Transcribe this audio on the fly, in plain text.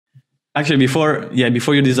Actually, before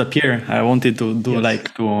you disappear, I wanted to do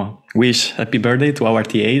to wish happy birthday to our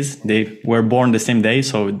TAs. They were born the same day,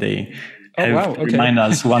 so they remind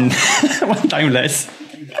us one time less.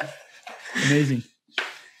 Amazing.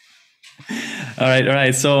 All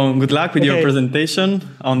right. So good luck with your presentation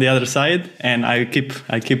on the other side, and I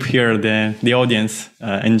keep here the audience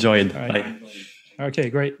enjoy it. All right. Okay,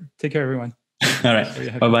 great. Take care, everyone. All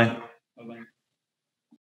right. Bye.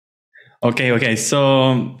 Okay.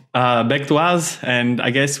 So back to us, and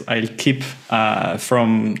I guess I'll keep I'll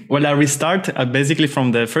restart basically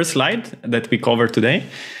from the first slide that we covered today.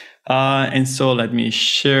 And so let me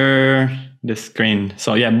share the screen.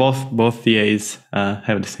 So yeah, both TAs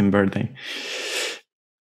have the same birthday.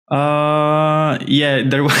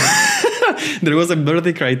 There was there was a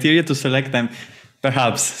birthday criteria to select them,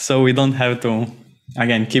 perhaps, so we don't have to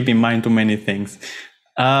again keep in mind too many things.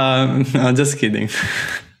 No, just kidding.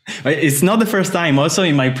 It's not the first time. Also,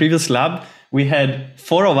 in my previous lab, we had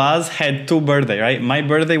 4 of us had 2 birthdays, right? My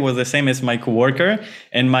birthday was the same as my coworker,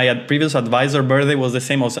 and my previous advisor birthday was the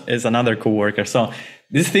same as another coworker. So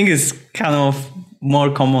this thing is kind of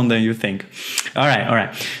more common than you think. All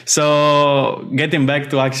right. So getting back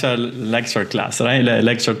to actual lecture class, right?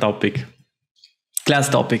 Lecture topic. Class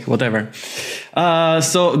topic, whatever.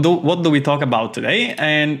 What do we talk about today?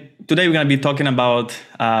 And today we're going to be talking about,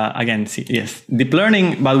 deep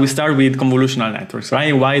learning, but we start with convolutional networks,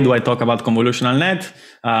 right? Why do I talk about convolutional net?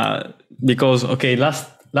 Because,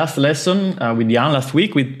 last lesson with Jan last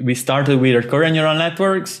week, we started with recurrent neural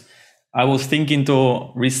networks. I was thinking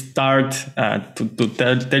to restart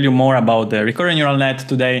to tell you more about the recurrent neural net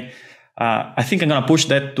today. I think I'm going to push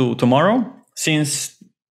that to tomorrow, since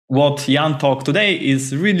what Jan talked today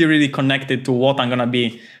is really, really connected to what I'm going to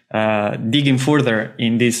be digging further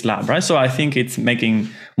in this lab, right? So I think it's making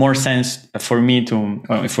more sense for me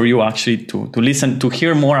for you actually to listen, to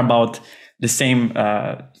hear more about the same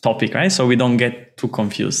topic, right? So we don't get too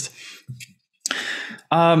confused.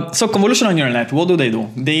 So convolutional neural net, what do?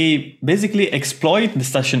 They basically exploit the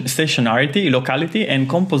stationarity, locality, and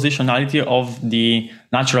compositionality of the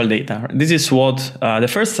natural data. This is what the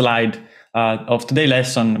first slide of today's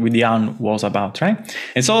lesson with Jan was about, right?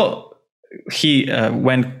 And so he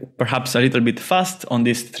went perhaps a little bit fast on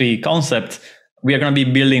these 3 concepts. We are going to be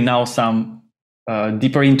building now some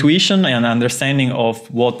deeper intuition and understanding of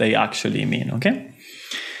what they actually mean, okay?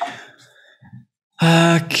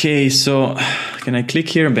 Okay, so can I click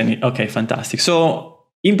here? Okay, fantastic. So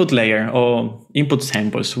input layer or input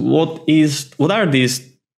samples. What are these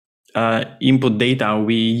input data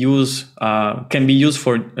we use can be used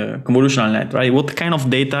for convolutional net, right? What kind of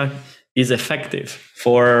data is effective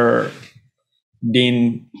for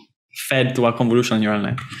being fed to a convolutional neural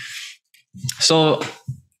net? So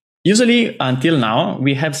usually until now,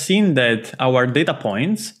 we have seen that our data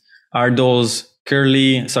points are those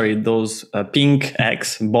pink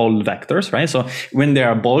X bold vectors, right? So when they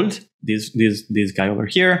are bold, this guy over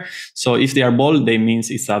here. So if they are bold, they means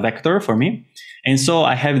it's a vector for me. And so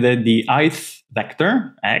I have that the ith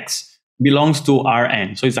vector, X, belongs to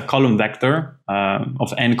Rn. So it's a column vector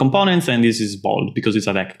of n components, and this is bold because it's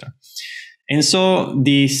a vector. And so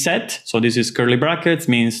the set, so this is curly brackets,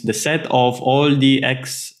 means the set of all the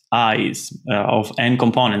xi's of n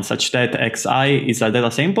components, such that xi is a data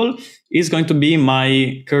sample, is going to be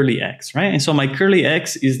my curly X, right? And so my curly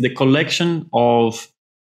X is the collection of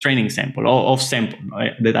training sample, of sample,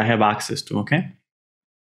 right, that I have access to, okay?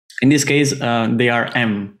 In this case, they are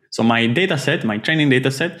M. So my data set, my training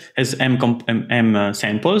data set, has M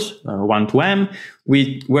samples, 1 to M,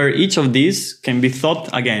 where each of these can be thought,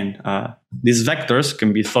 again, these vectors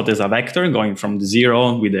can be thought as a vector going from the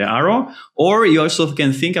 0 with the arrow, or you also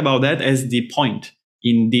can think about that as the point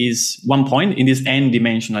in this one point in this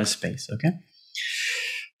n-dimensional space, okay?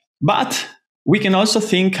 But we can also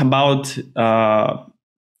think about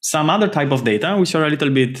some other type of data, which are a little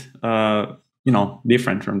bit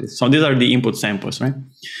different from this. So these are the input samples, right?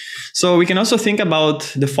 So we can also think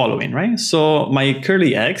about the following, right? So my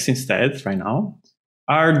curly X instead, right now,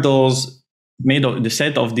 are those made of the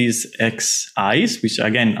set of these xi's, which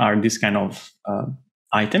again are this kind of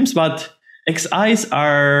items, but xi's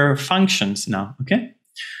are functions now, okay?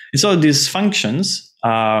 And so these functions,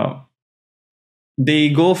 they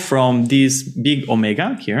go from this big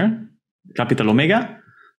omega here, capital omega,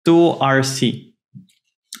 to RC.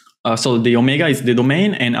 So the omega is the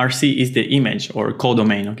domain and RC is the image or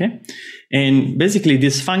codomain, okay? And basically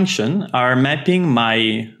this function are mapping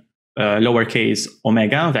my lowercase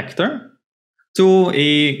omega vector to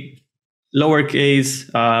a lowercase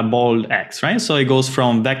bold x, right? So it goes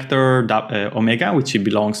from vector omega, which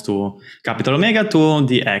belongs to capital omega, to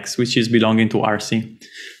the x, which is belonging to RC.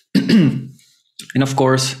 And of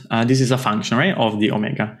course, this is a function, right, of the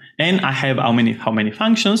omega. And I have how many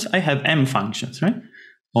functions? I have m functions, right?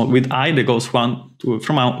 With I that goes from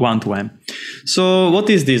 1 to m. So what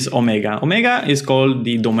is this omega? Omega is called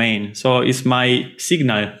the domain. So it's my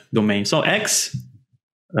signal domain. So x,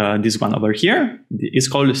 this one over here, is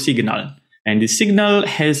called signal. And the signal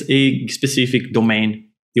has a specific domain,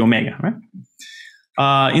 the omega,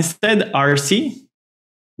 right? Instead, RC,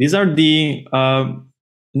 these are the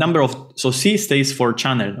number of, so C stays for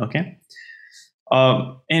channel, okay?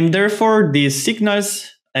 And therefore, these signals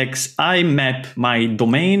xi map my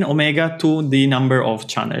domain omega to the number of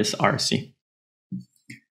channels RC.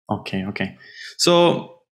 Okay.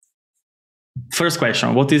 So first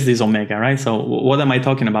question, what is this omega, right? So what am I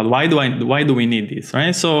talking about? Why do we need this,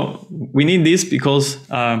 right? So we need this because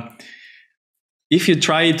if you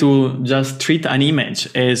try to just treat an image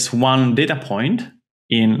as one data point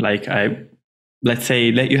in like let's say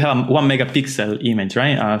you have a 1 megapixel image,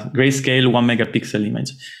 right? A grayscale 1 megapixel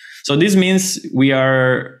image. So this means we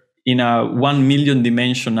are in a 1 million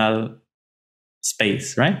dimensional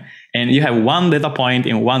space, right? And you have one data point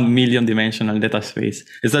in 1 million dimensional data space.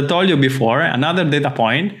 As I told you before, another data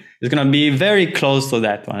point is going to be very close to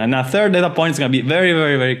that one. And a third data point is going to be very,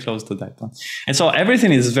 very, very close to that one. And so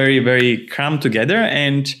everything is very, very crammed together.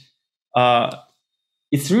 And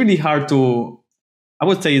it's really hard to, I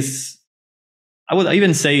would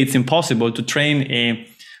even say it's impossible to train a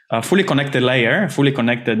fully connected layer, fully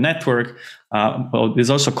connected network. Well, it's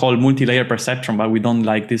also called multi-layer perceptron, but we don't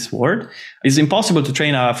like this word. It's impossible to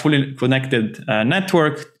train a fully connected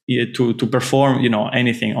network to perform,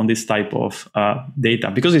 anything on this type of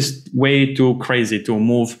data, because it's way too crazy to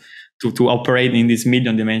move to operate in this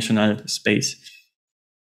million dimensional space.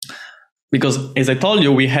 Because as I told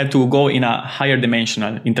you, we had to go in a higher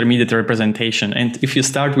dimensional intermediate representation. And if you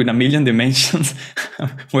start with 1 million dimensions,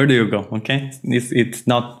 where do you go? Okay, it's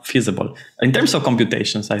not feasible in terms of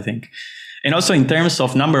computations, I think. And also in terms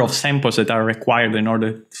of number of samples that are required in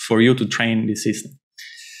order for you to train the system.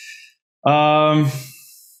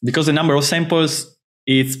 Because the number of samples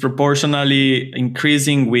is proportionally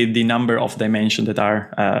increasing with the number of dimensions that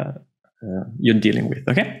are you're dealing with,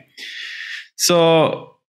 okay? So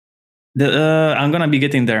I'm going to be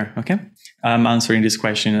getting there, okay? I'm answering this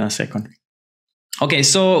question in a second. Okay,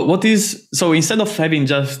 so instead of having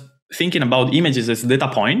just thinking about images as a data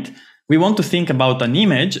point, we want to think about an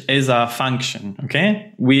image as a function,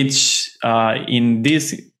 okay? Which in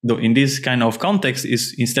this kind of context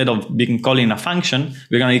is, instead of calling a function,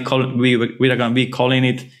 we're going to be calling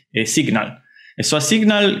it a signal. And so a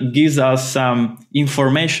signal gives us some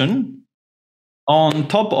information on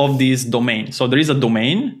top of this domain. So there is a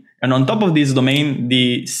domain. And on top of this domain,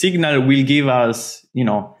 the signal will give us,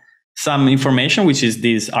 some information, which is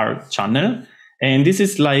this R channel. And this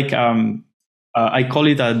is like, I call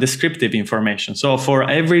it a descriptive information. So for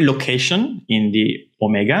every location in the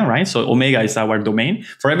omega, right? So omega is our domain.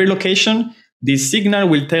 For every location, the signal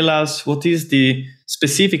will tell us what is the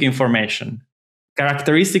specific information,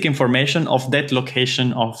 characteristic information of that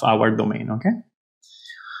location of our domain, okay?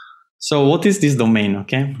 So what is this domain,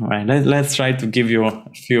 okay? All right, let's try to give you a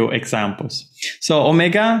few examples. So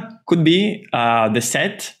omega could be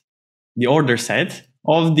the order set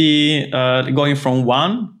of the going from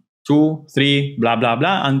 1, 2, 3, blah, blah,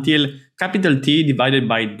 blah, until capital T divided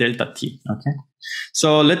by delta T, okay?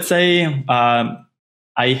 So let's say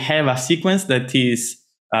I have a sequence that is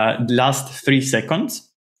last 3 seconds.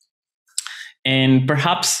 And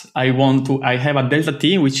perhaps I have a delta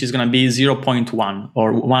T, which is going to be 0.1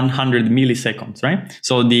 or 100 milliseconds, right?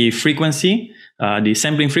 So the frequency, the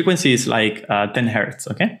sampling frequency is like 10 hertz,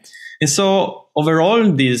 okay? And so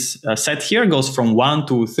overall, this set here goes from 1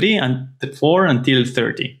 to 3 and 4 until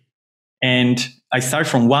 30. And I start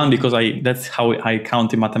from 1 because that's how I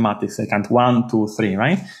count in mathematics. I count 1, 2, 3,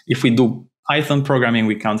 right? If we do Python programming,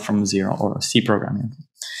 we count from 0, or C programming.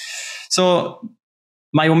 So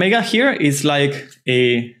my omega here is like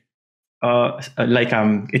it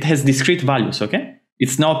has discrete values, okay?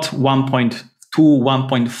 It's not 1.2,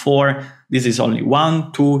 1.4. This is only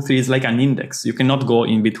 1, 2, 3. It's like an index. You cannot go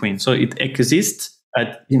in between. So it exists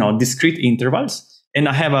at discrete intervals, and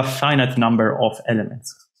I have a finite number of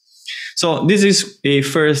elements. So this is a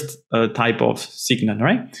first type of signal,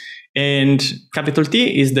 right? And capital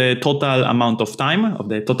T is the total amount of time, of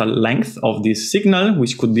the total length of this signal,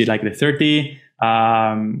 which could be like the 30.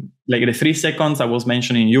 Like the 3 seconds I was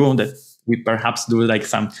mentioning you, that we perhaps do like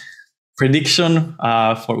some prediction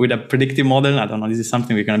with a predictive model. I don't know, this is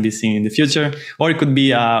something we're going to be seeing in the future. Or it could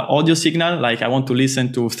be an audio signal, like I want to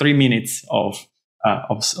listen to 3 minutes of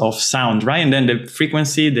of sound, right? And then the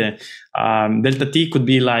frequency, the delta t could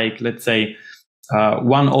be like, let's say,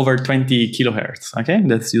 1/20 kilohertz. Okay,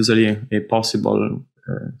 that's usually a possible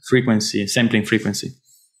frequency, sampling frequency.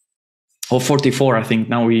 Or 44, I think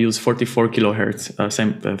now we use 44 kilohertz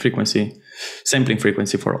sampling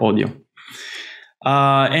frequency for audio.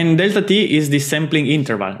 And delta t is the sampling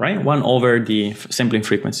interval, right? 1 over the sampling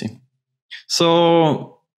frequency.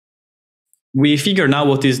 So we figure now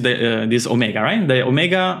what is the this omega, right? The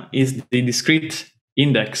omega is the discrete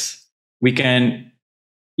index. We can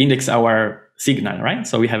index our signal, right?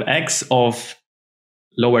 So we have x of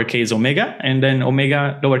lowercase omega, and then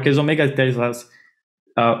omega, lowercase omega tells us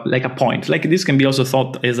like a point. Like this can be also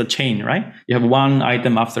thought as a chain, right? You have one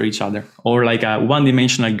item after each other, or like a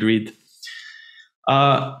one-dimensional grid.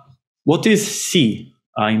 What is C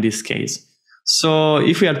in this case? So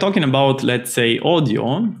if we are talking about, let's say,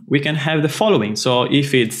 audio, we can have the following. So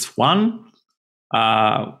if it's 1,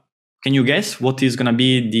 can you guess what is going to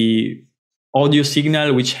be the audio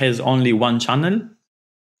signal which has only one channel?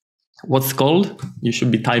 What's called? You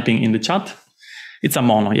should be typing in the chat. It's a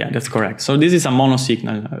mono, yeah, that's correct. So this is a mono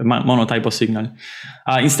signal, a mono type of signal.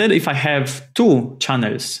 Instead, if I have 2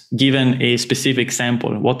 channels given a specific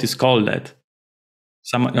sample, what is called that?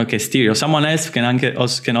 Okay, stereo. Someone else can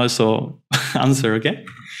also answer, okay?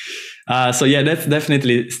 So yeah, that's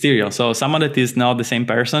definitely stereo. So someone that is not the same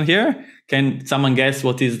person here, can someone guess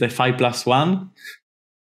what is the 5 + 1?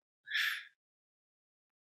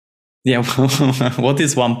 Yeah, what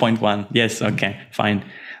is 1.1? Yes, okay, fine.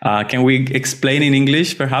 Can we explain in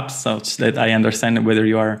English, perhaps, so that I understand whether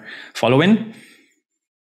you are following?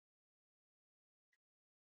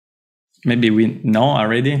 Maybe we know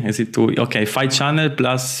already. Is it 2? Okay, 5 channel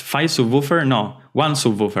plus 5 subwoofer? No, 1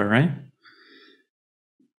 subwoofer, right?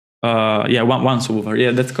 Yeah, one subwoofer.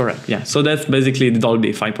 Yeah, that's correct. Yeah, so that's basically the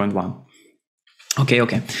Dolby 5.1. Okay.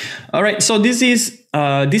 All right, so this is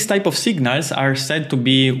this type of signals are said to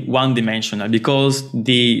be one-dimensional because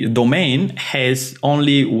the domain has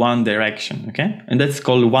only one direction, okay? And that's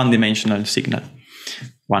called one-dimensional signal.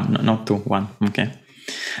 1, not 2, 1, okay.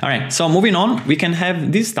 All right, so moving on, we can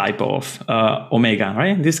have this type of omega,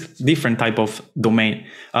 right? This different type of domain.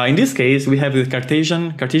 In this case, we have the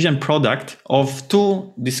Cartesian product of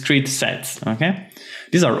 2 discrete sets, okay?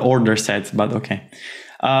 These are order sets, but okay.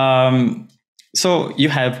 So you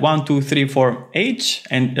have 1, 2, 3, 4 h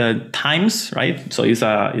and times, right? So it's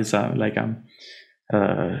a like a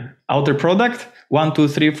outer product 1, 2,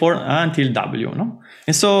 3, 4 until w, no?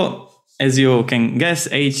 And so as you can guess,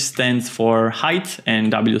 h stands for height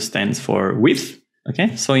and w stands for width.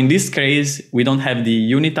 Okay, so in this case we don't have the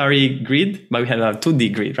unitary grid, but we have a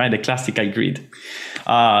 2D grid, right? The classical grid,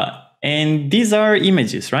 and these are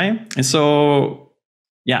images, right? And so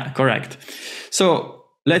yeah, correct. So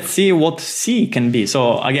let's see what C can be.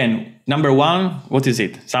 So again, number 1, what is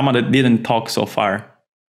it? Someone that didn't talk so far,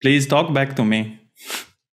 please talk back to me.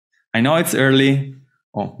 I know it's early.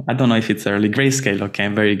 Oh, I don't know if it's early. Grayscale, okay,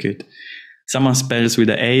 very good. Someone spells with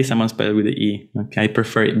the A, someone spells with the E. Okay, I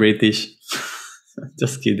prefer it British.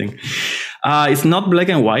 Just kidding. It's not black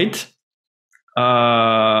and white.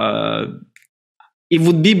 It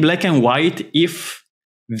would be black and white if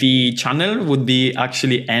the channel would be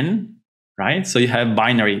actually n, right? So you have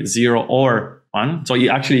binary 0 or 1. So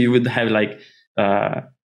you would have like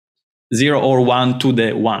 0 or 1 to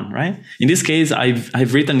the 1, right? In this case,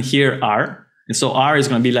 I've written here R. And so R is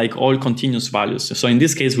going to be like all continuous values. So in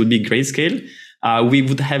this case would be grayscale. We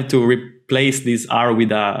would have to replace this R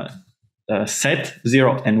with a set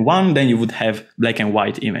 0 and 1. Then you would have black and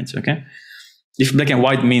white image, okay? If black and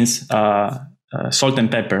white means salt and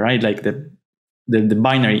pepper, right? Like the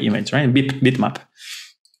binary image, right? Bitmap.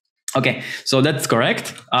 Okay, so that's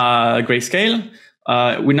correct. Grayscale.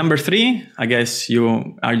 With number 3, I guess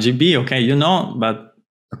you RGB, okay, you know, but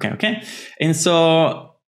okay.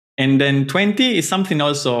 And then 20 is something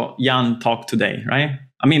also Jan talked today, right?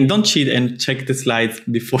 I mean, don't cheat and check the slides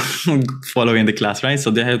before following the class, right?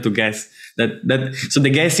 So they have to guess that. So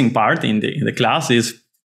the guessing part in the class is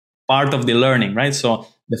part of the learning, right? So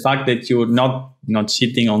the fact that you're not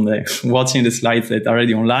cheating on watching the slides that are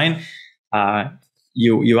already online,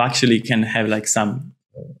 you actually can have like some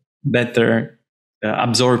better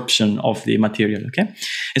absorption of the material, okay?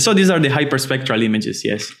 And so these are the hyperspectral images,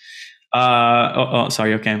 yes.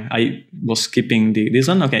 Sorry, okay, I was skipping this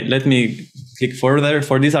one. Okay, let me click further.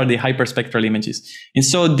 For these are the hyperspectral images. And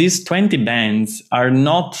so these 20 bands are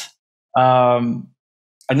not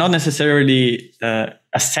necessarily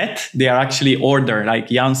a set. They are actually ordered. Like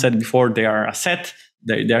Jan said before, they are a set.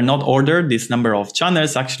 they are not ordered. This number of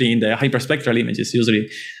channels actually in the hyperspectral images usually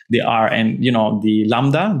they are, and the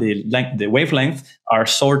lambda, the wavelength are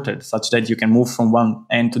sorted such that you can move from one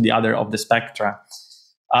end to the other of the spectra.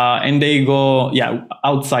 And they go,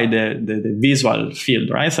 outside the visual field,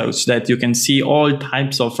 right? So that you can see all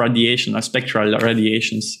types of radiation or spectral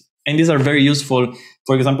radiations. And these are very useful,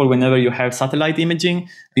 for example, whenever you have satellite imaging,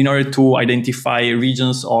 in order to identify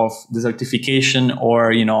regions of desertification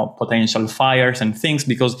or, potential fires and things,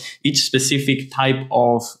 because each specific type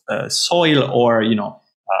of soil or,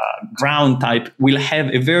 ground type will have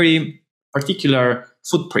a very particular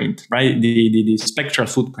footprint, right? The spectral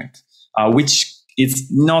footprint, which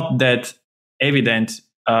it's not that evident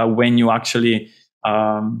when you actually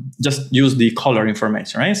just use the color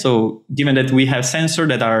information, right? So given that we have sensors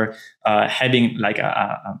that are having like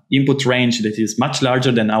a input range that is much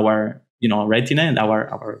larger than our retina and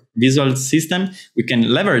our visual system, we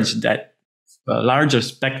can leverage that larger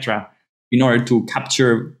spectra in order to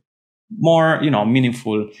capture more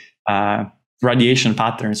meaningful radiation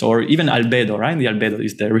patterns, or even albedo, right? The albedo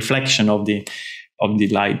is the reflection of the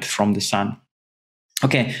light from the sun.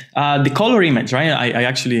 Okay, the color image, right? I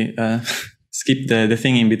actually skipped the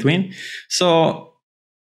thing in between. So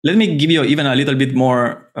let me give you even a little bit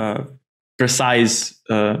more precise,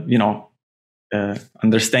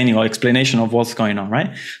 understanding or explanation of what's going on,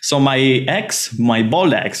 right? So my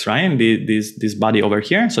bold X, right? This body over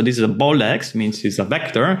here. So this is a bold X, means it's a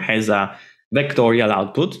vector, has a vectorial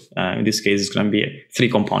output. In this case, it's going to be 3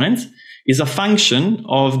 components. Is a function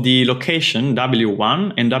of the location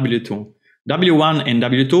W1 and W2. W1 and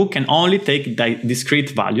W2 can only take discrete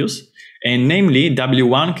values, and namely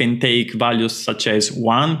W1 can take values such as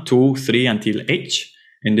 1, 2, 3 until H,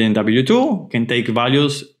 and then W2 can take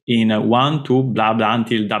values in 1, 2, blah, blah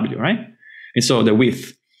until W, right? And so the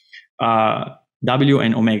width, W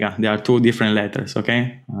and omega, they are 2 different letters,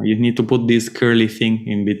 okay? You need to put this curly thing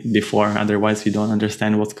in before, otherwise you don't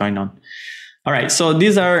understand what's going on. All right, so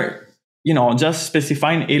these are, just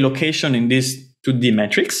specifying a location in this 2D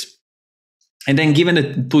matrix. And then given the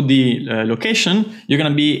 2D location, you're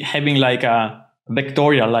going to be having like a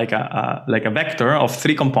vectorial, like a vector of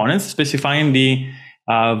 3 components, specifying the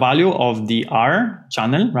value of the R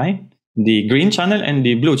channel, right? The green channel and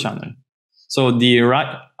the blue channel. So the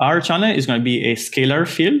R channel is going to be a scalar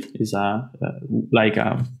field, is like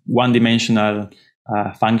a one-dimensional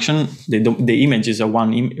function. The image is a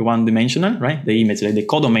one-dimensional, right? The image, like the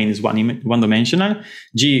codomain is one-dimensional.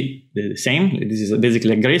 G, the same. This is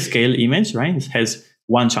basically a grayscale image, right? It has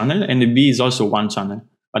 1 channel, and the B is also 1 channel.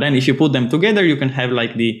 But then if you put them together, you can have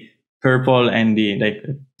like the purple and the like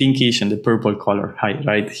pinkish and the purple color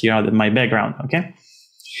right here, my background. Okay,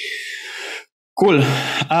 cool.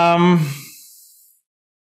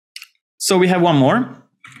 So we have one more,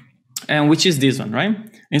 and which is this one, right?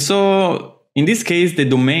 And so in this case, the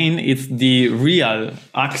domain is the real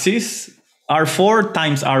axis, R4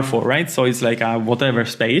 times R4, right? So it's like a whatever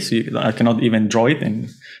space. I cannot even draw it and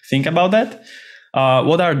think about that.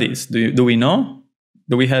 What are these? Do we know?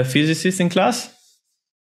 Do we have physicists in class?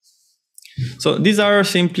 So these are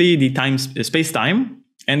simply the space-time,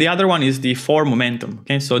 and the other one is the 4 momentum.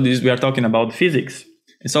 Okay, so we are talking about physics.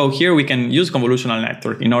 So here we can use convolutional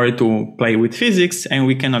network in order to play with physics, and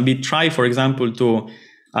we can try, for example, to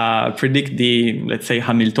predict the, let's say,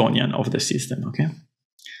 Hamiltonian of the system.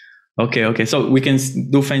 Okay. So we can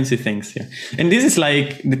do fancy things here, and this is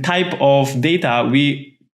like the type of data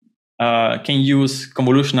we can use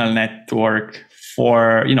convolutional network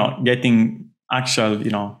for, getting actual,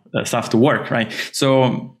 stuff to work, right?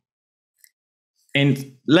 So,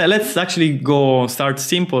 and let's actually start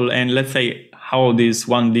simple, and let's say how this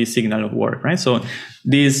 1D signal work, right? So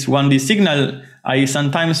this 1D signal, I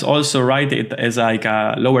sometimes also write it as like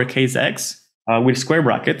a lowercase x with square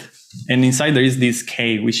bracket, and inside there is this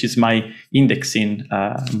k, which is my indexing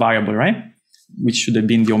variable, right? Which should have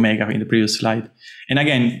been the omega in the previous slide. And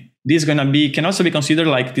again, this can also be considered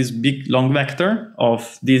like this big long vector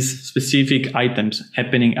of these specific items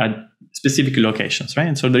happening at specific locations, right?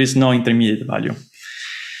 And so there is no intermediate value.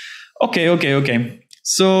 Okay.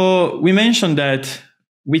 So we mentioned that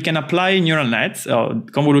we can apply neural nets,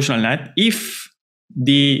 convolutional net, if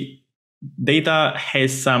the data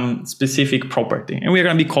has some specific property. And we're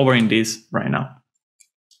going to be covering this right now.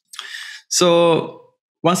 So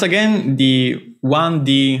once again, the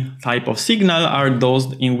 1D type of signal are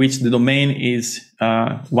those in which the domain is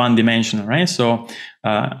one-dimensional, right? So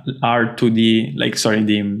the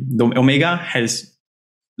omega has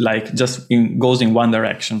like goes in one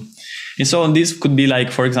direction. And so this could be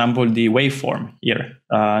like, for example, the waveform here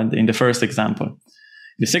in the first example. In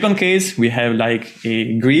the second case, we have like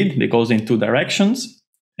a grid that goes in 2 directions.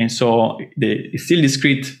 And so it's still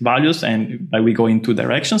discrete values, and we go in two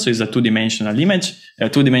directions. So it's a two-dimensional image, a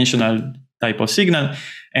two-dimensional type of signal.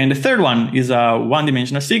 And the third one is a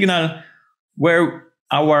one-dimensional signal where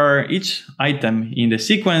each item in the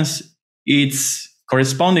sequence is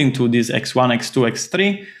corresponding to these x1, x2,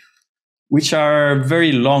 x3, which are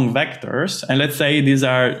very long vectors. And let's say these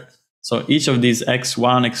are, so each of these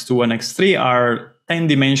x1, x2, and x3 are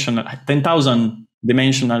 10,000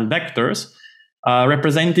 dimensional vectors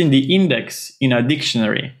representing the index in a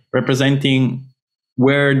dictionary, representing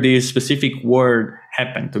where this specific word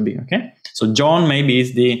happened to be, okay? So John maybe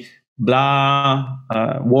is the blah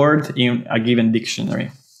word in a given dictionary.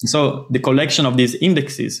 So the collection of these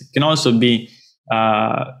indexes can also be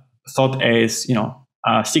thought as,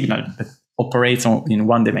 a signal that operates in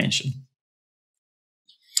one dimension.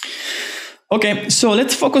 Okay, so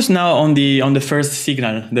let's focus now on the first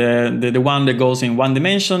signal, the one that goes in one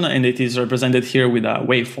dimension, and it is represented here with a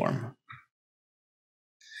waveform.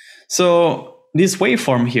 So this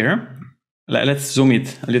waveform here, let's zoom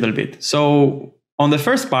it a little bit. So on the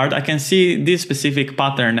first part, I can see this specific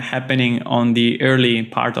pattern happening on the early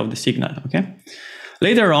part of the signal, okay?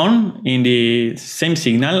 Later on, in the same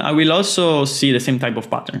signal, I will also see the same type of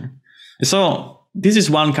pattern. So this is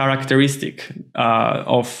one characteristic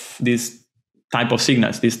of this type of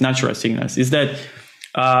signals, these natural signals, is that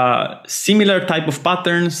similar type of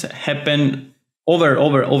patterns happen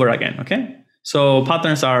over again, okay? So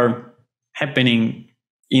patterns are happening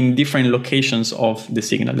in different locations of the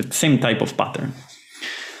signal, the same type of pattern.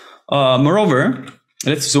 Moreover,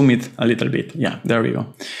 let's zoom it a little bit. Yeah, there we go.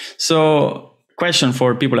 So question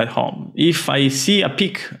for people at home. If I see a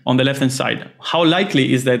peak on the left-hand side, how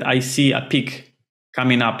likely is that I see a peak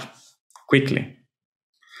coming up quickly?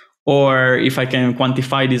 Or if I can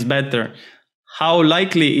quantify this better, how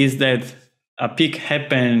likely is that a peak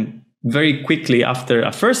happen very quickly after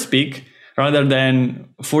a first peak rather than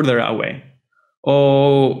further away?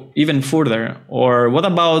 Or even further? Or what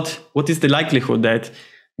is the likelihood that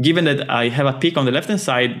given that I have a peak on the left-hand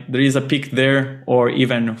side, there is a peak there or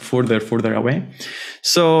even further away?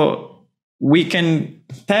 So we can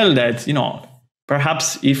tell that,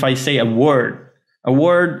 perhaps if I say a word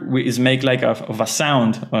is made like of a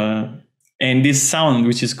sound, and this sound,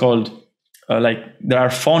 which is called, there are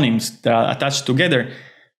phonemes that are attached together.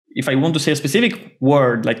 If I want to say a specific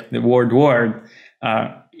word, like the word,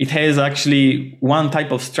 it has actually one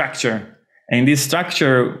type of structure. And this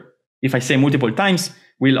structure, if I say multiple times,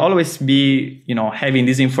 will always be, having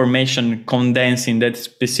this information condensed in that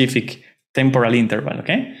specific temporal interval,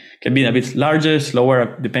 okay? It can be a bit larger,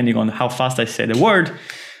 slower, depending on how fast I say the word.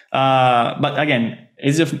 But again,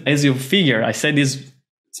 as you figure, I said this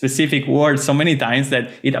specific word so many times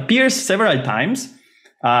that it appears several times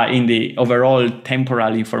in the overall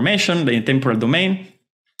temporal information, the temporal domain.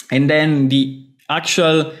 And then the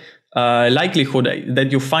actual likelihood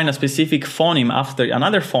that you find a specific phoneme after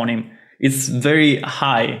another phoneme is very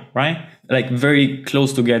high, right? Like very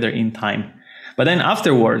close together in time. But then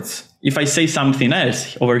afterwards, if I say something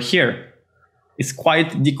else over here, it's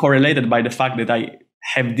quite decorrelated by the fact that I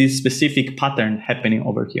have this specific pattern happening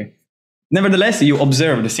over here. Nevertheless, you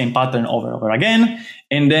observe the same pattern over and over again,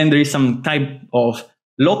 and then there is some type of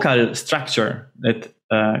local structure that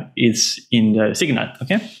is in the signal,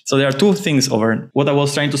 okay? So there are two things over. What I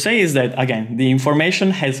was trying to say is that, again, the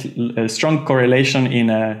information has a strong correlation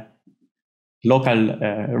in local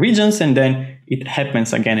regions, and then it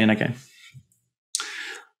happens again and again.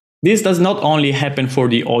 This does not only happen for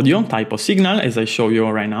the audio type of signal, as I show you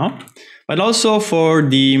right now, but also for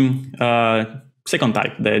the second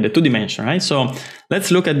type, the two-dimension, right? So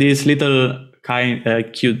let's look at this little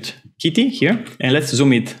cute kitty here, and let's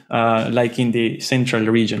zoom it like in the central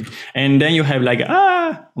region. And then you have like,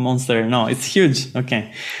 monster. No, it's huge.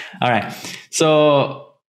 Okay. All right. So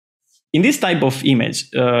in this type of image,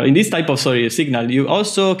 signal, you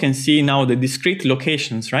also can see now the discrete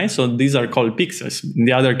locations, right? So these are called pixels. In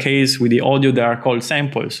the other case, with the audio, they are called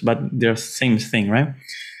samples, but they're same thing, right?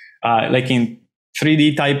 Like in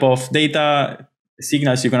 3D type of data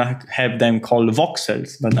signals, you're gonna have them called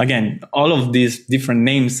voxels. But again, all of these different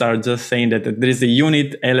names are just saying that there is a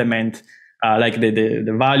unit element, like the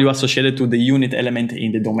value associated to the unit element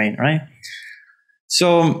in the domain, right?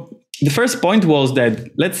 So the first point was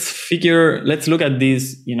that let's look at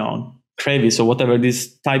this, crevice or whatever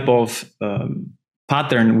this type of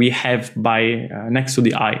pattern we have by next to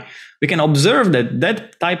the eye. We can observe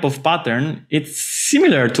that type of pattern, it's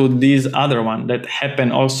similar to this other one that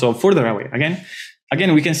happen also further away.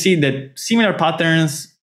 Again, we can see that similar patterns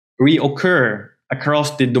reoccur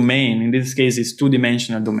across the domain. In this case, it's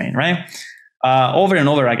two-dimensional domain, right? over and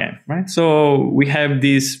over again, right? So we have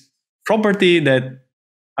this property that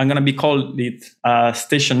I'm going to be called it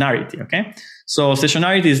stationarity, okay? So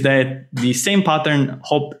stationarity is that the same pattern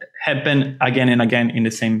happen again and again in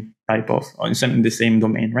the same type of, or in the same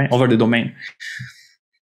domain, right? Over the domain.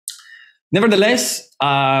 Nevertheless,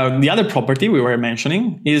 the other property we were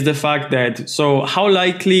mentioning is the fact that, so how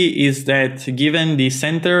likely is that given the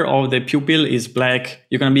center of the pupil is black,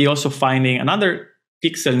 you're going to be also finding another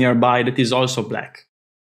pixel nearby that is also black?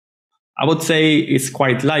 I would say it's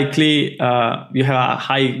quite likely. You have a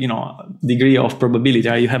high, degree of probability.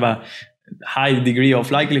 Right? You have a high degree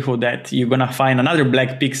of likelihood that you're going to find another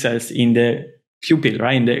black pixels in the pupil,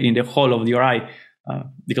 right? In the hole of your eye,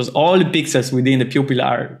 because all the pixels within the pupil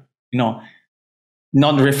are,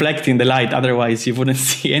 not reflecting the light. Otherwise, you wouldn't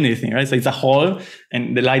see anything, right? So it's a hole,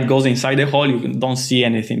 and the light goes inside the hole. You don't see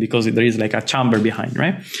anything because there is like a chamber behind,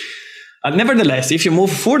 right? Nevertheless, if you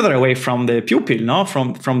move further away from the pupil,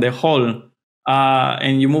 from the hole,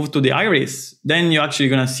 and you move to the iris, then you're actually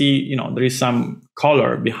going to see, there is some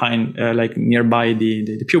color behind, like nearby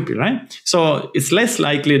the pupil, right? So it's less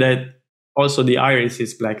likely that also the iris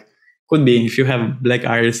is black. Could be if you have black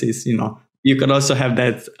irises, you could also have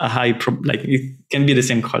that it can be the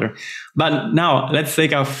same color. But now let's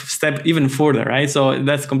take a step even further, right? So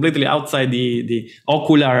that's completely outside the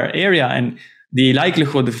ocular area, and the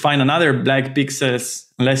likelihood to find another black pixels,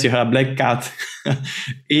 unless you have a black cat,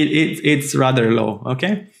 it's rather low,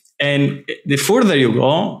 okay? And the further you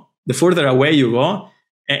go, the further away you go,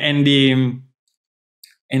 and the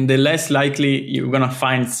less likely you're gonna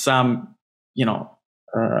find some,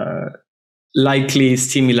 likely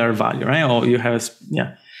similar value, right? Or you have,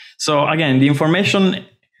 So again, the information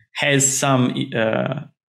has some,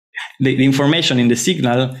 the information in the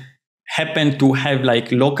signal happen to have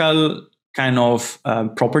like local kind of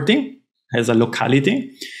property, has a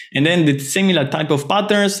locality. And then the similar type of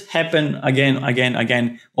patterns happen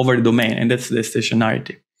again over the domain, and that's the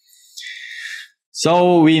stationarity.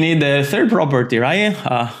 So we need the third property, right?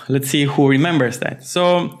 Let's see who remembers that.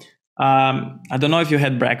 So I don't know if you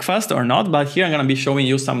had breakfast or not, but here I'm going to be showing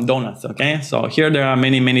you some donuts, okay? So here there are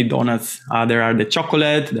many donuts. There are the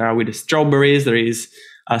chocolate, there are with the strawberries, there is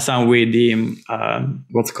some with the,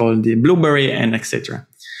 what's called the blueberry, and etc.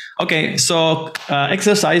 Okay, so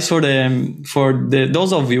exercise for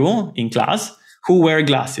those of you in class who wear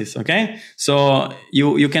glasses, okay? So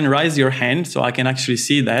you can raise your hand so I can actually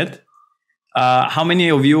see that. How many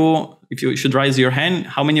of you, if you should raise your hand,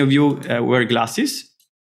 how many of you wear glasses?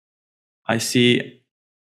 I see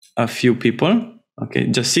a few people. Okay,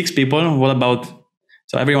 just 6 people. What about,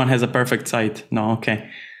 so everyone has a perfect sight? No, okay.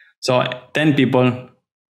 So 10 people.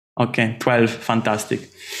 Okay, 12, fantastic.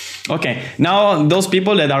 Okay, now those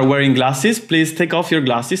people that are wearing glasses, please take off your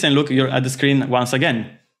glasses and look at the screen once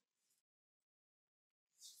again.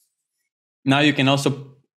 Now you can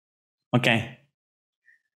also, okay.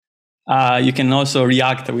 You can also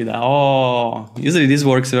react with that. Oh, usually this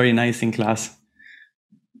works very nice in class.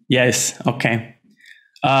 Yes, okay.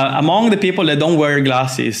 Among the people that don't wear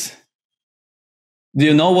glasses, do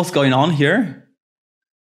you know what's going on here?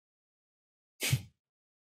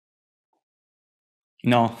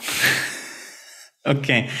 No.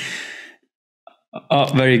 Okay. Oh,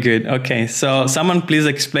 very good. Okay, so someone please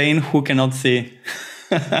explain who cannot see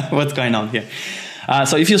what's going on here.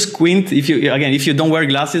 So if you squint, if you don't wear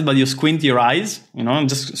glasses but you squint your eyes,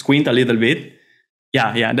 just squint a little bit.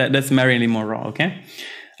 Yeah, that's Marilyn Monroe. Okay.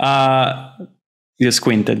 You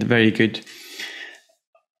squinted, very good.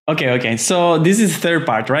 Okay. So this is the third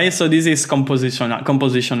part, right? So this is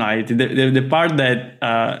compositionality. The part that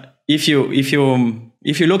if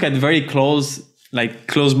you look at very close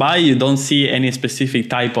by, you don't see any specific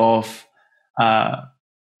type of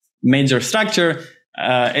major structure.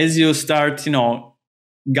 As you start,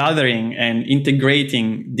 gathering and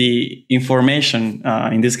integrating the information,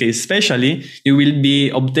 in this case, especially, you will be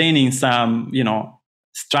obtaining some,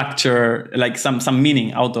 structure, like some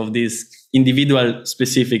meaning out of these individual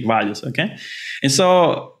specific values, okay? And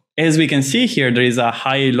so, as we can see here, there is a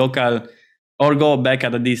high local, or go back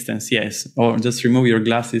at a distance, yes, or just remove your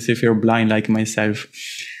glasses if you're blind like myself.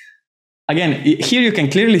 Again, here you can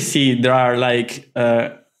clearly see there are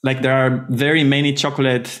there are very many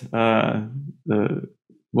chocolate,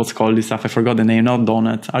 what's called this stuff? I forgot the name, not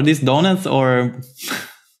donuts. Are these donuts or,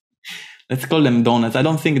 let's call them donuts. I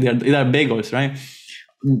don't think they are bagels, right?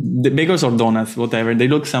 The bagels or donuts, whatever. They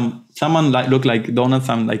look look like donuts,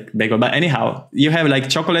 some like bagel. But anyhow, you have like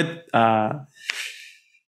chocolate.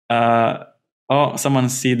 Oh, someone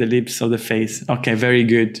see the lips of the face. Okay, very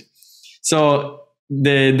good. So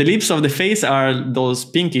the lips of the face are those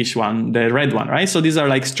pinkish one, the red one, right? So these are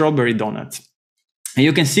like strawberry donuts. And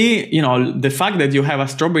you can see, you know, the fact that you have a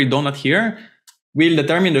strawberry donut here will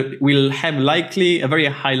determine, will have a very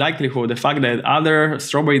high likelihood, the fact that other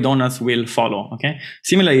strawberry donuts will follow, okay?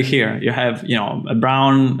 Similarly here, you have, you know, a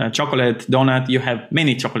brown chocolate donut, you have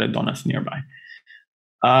many chocolate donuts nearby.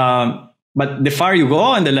 But the farther you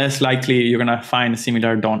go, and the less likely you're gonna find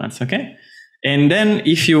similar donuts, okay? And then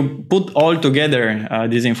if you put all together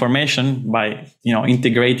this information by, you know,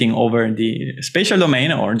 integrating over the spatial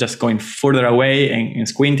domain or just going further away and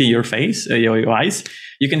squinting your face, your eyes,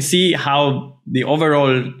 you can see how the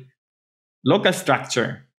overall local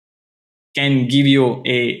structure can give you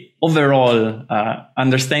a overall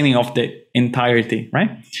understanding of the entirety,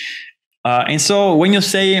 right? And so when you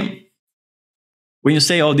say,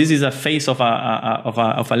 oh, this is a face of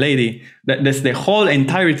a lady, that's the whole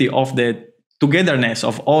entirety of the togetherness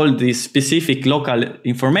of all this specific local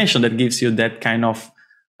information that gives you that kind of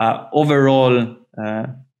overall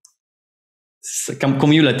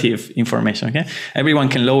cumulative information. Okay, everyone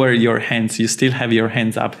can lower your hands. You still have your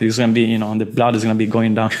hands up. It's going to be, you know, the blood is going to be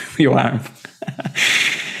going down your arm.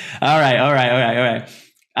 All right.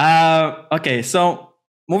 Okay, so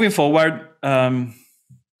moving forward,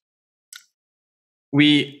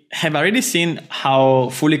 we have already seen how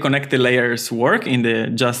fully connected layers work in the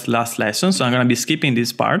just last lesson, so I'm going to be skipping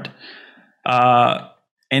this part.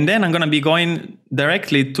 And then I'm going to be going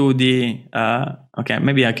directly to the, okay,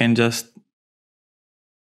 maybe I can just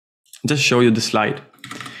show you the slide.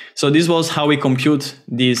 So this was how we compute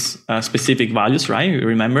these specific values, right? You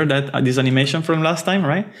remember that this animation from last time,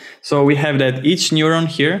 right? So we have that each neuron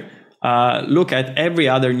here look at every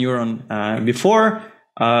other neuron before,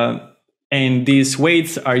 and these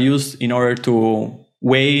weights are used in order to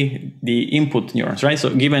weigh the input neurons, right? So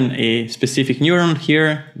given a specific neuron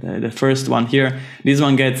here, the first one here, this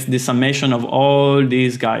one gets the summation of all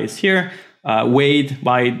these guys here, weighed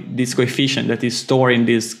by this coefficient that is stored in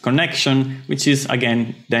this connection, which is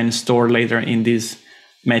again then stored later in this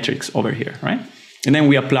matrix over here, right? And then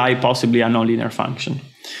we apply possibly a nonlinear function.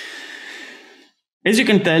 As you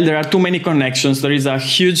can tell, there are too many connections. There is a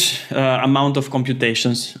huge amount of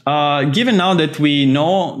computations. Given now that we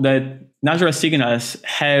know that natural signals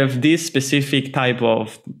have this specific type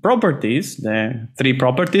of properties, the 3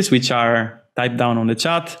 properties, which are typed down on the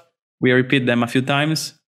chat, we repeat them a few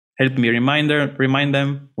times. Help me remind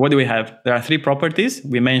them. What do we have? There are 3 properties.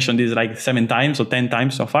 We mentioned this like 7 times or 10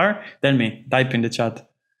 times so far. Tell me, type in the chat.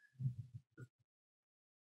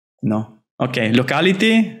 No. Okay,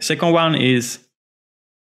 locality. Second one is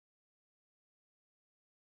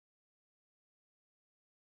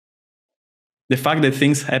the fact that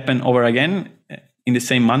things happen over again in the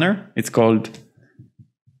same manner. It's called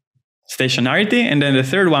stationarity. And then the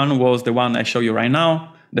third one was the one I show you right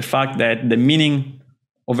now, the fact that the meaning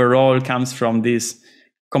overall comes from this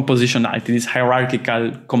compositionality, this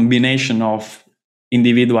hierarchical combination of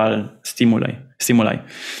individual stimuli.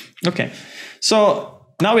 Okay, so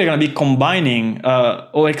now we're going to be combining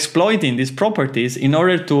or exploiting these properties in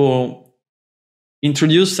order to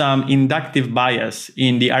introduce some inductive bias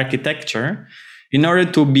in the architecture in order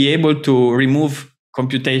to be able to remove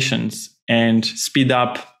computations and speed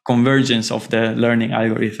up convergence of the learning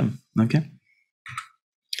algorithm, okay?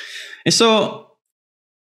 And so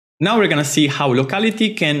now we're gonna see how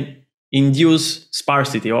locality can induce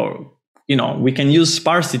sparsity, or, you know, we can use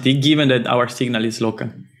sparsity given that our signal is local.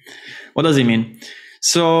 What does it mean?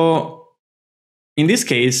 So in this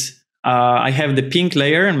case, I have the pink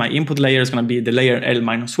layer, and my input layer is going to be the layer L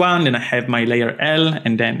minus 1. Then I have my layer L,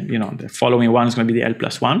 and then, you know, the following one is going to be the L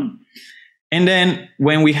plus 1. And then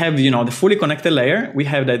when we have, you know, the fully connected layer, we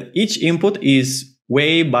have that each input is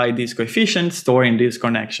weighed by this coefficient stored in this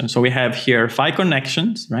connection. So we have here 5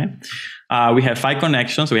 connections, right? We have 5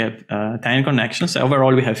 connections. We have 10 connections.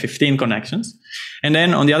 Overall, we have 15 connections. And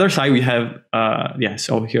then on the other side, we have,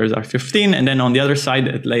 so here's our 15. And then on the other side,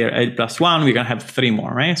 at layer L plus 1, we're going to have 3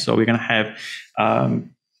 more, right? So we're going to have,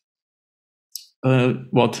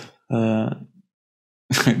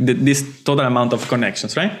 this total amount of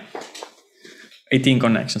connections, right? 18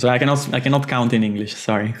 connections. So I cannot count in English,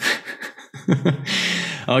 sorry.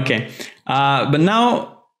 Okay. But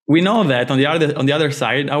now, we know that on the other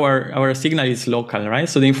side, our signal is local, right?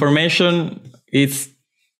 So the information is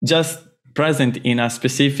just present in a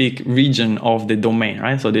specific region of the domain,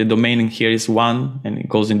 right? So the domain here is 1, and it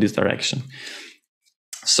goes in this direction.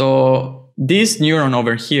 So this neuron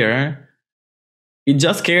over here, it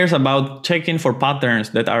just cares about checking for patterns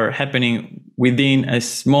that are happening within a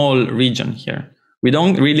small region here. We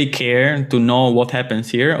don't really care to know what happens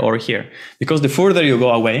here or here, because the further you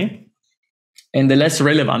go away, and the less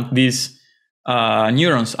relevant these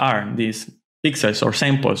neurons are, these pixels or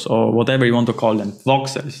samples or whatever you want to call them,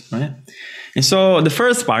 voxels, right? And so the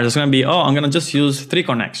first part is going to be, oh, I'm going to just use 3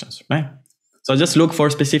 connections, right? So just look for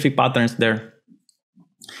specific patterns there.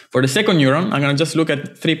 For the second neuron, I'm going to just look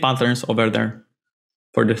at 3 patterns over there.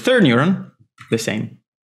 For the third neuron, the same.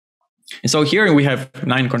 And so here we have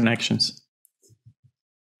 9 connections.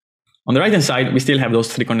 On the right-hand side, we still have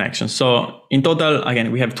those 3 connections. So in total,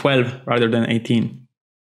 again, we have 12 rather than 18.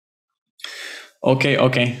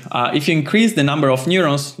 Okay. If you increase the number of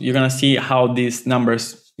neurons, you're going to see how these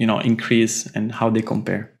numbers, increase and how they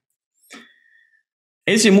compare.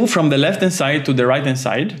 As you move from the left-hand side to the right-hand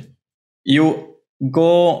side, you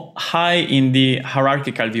go high in the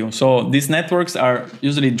hierarchical view. So these networks are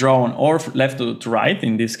usually drawn or left to right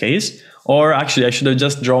in this case, or actually I should have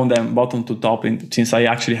just drawn them bottom to top since I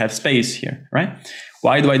actually have space here, right?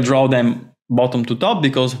 Why do I draw them bottom to top?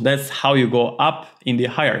 Because that's how you go up in the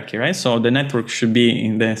hierarchy, right? So the network should be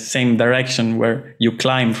in the same direction where you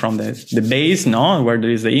climb from the base, where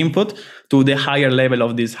there is the input, to the higher level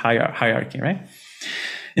of this hierarchy, right?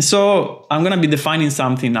 And so I'm going to be defining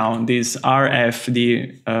something now, this RF,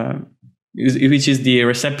 which is the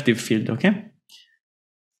receptive field, okay?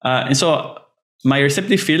 And so my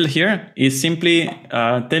receptive field here is simply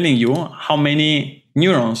telling you how many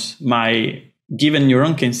neurons my given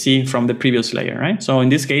neuron can see from the previous layer, right? So in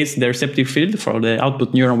this case, the receptive field for the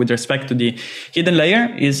output neuron with respect to the hidden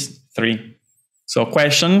layer is 3. So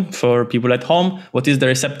question for people at home, what is the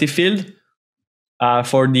receptive field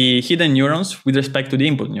for the hidden neurons with respect to the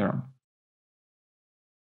input neuron?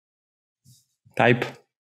 Type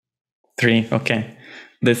 3, okay.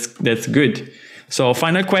 That's good. So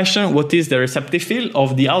final question, what is the receptive field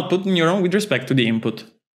of the output neuron with respect to the input?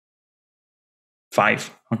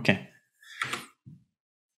 5, okay.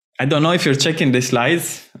 I don't know if you're checking the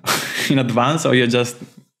slides in advance or you're just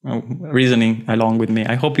reasoning along with me.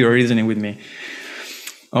 I hope you're reasoning with me.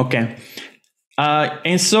 Okay.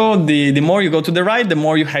 And so the more you go to the right, the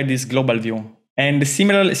more you have this global view. And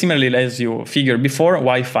similarly, as you figured before,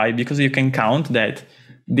 why 5? Because you can count that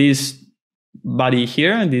this body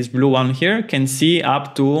here, this blue one here, can see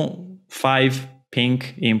up to 5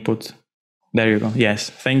 pink inputs. There you go.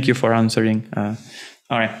 Yes, thank you for answering. All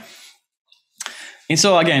right. And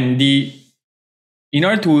so again, in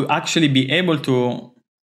order to actually be able to,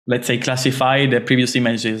 let's say, classify the previous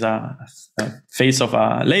image as a face of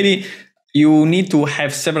a lady, you need to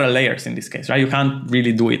have several layers in this case, right? You can't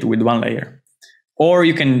really do it with one layer. Or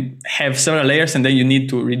you can have several layers and then you need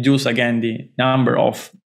to reduce again the number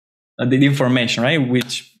of the information, right?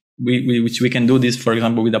 Which we can do this, for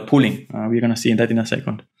example, with a pooling. We're going to see that in a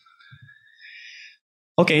second.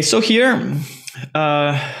 Okay, so here,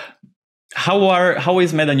 how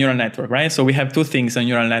is made a neural network, right? So we have 2 things on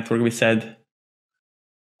neural network. We said,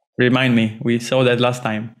 remind me, we saw that last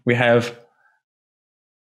time. We have,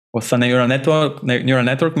 what's a neural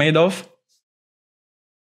network made of?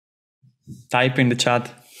 Type in the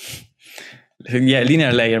chat. Yeah,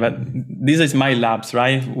 linear layer, but this is my labs,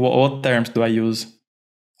 right? What terms do I use?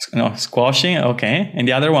 No, squashing, okay. And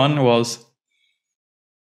the other one was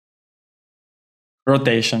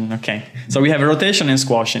rotation, okay. So we have rotation and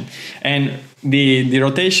squashing. And the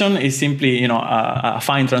rotation is simply, a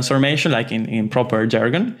fine transformation, like in proper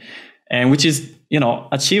jargon, and which is,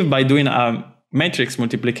 achieved by doing a matrix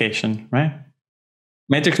multiplication, right?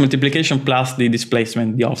 Matrix multiplication plus the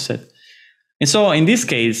displacement, the offset. And so in this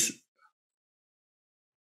case,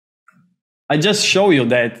 I just show you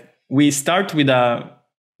that we start with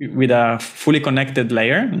a fully connected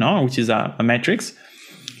layer, which is a matrix.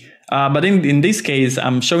 But in this case,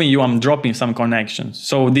 I'm showing you I'm dropping some connections.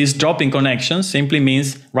 So this dropping connections simply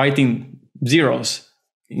means writing zeros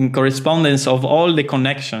in correspondence of all the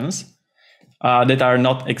connections that are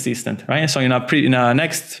not existent, right? So in a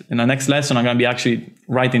next lesson, I'm going to be actually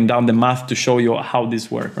writing down the math to show you how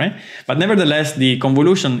this works, right? But nevertheless, the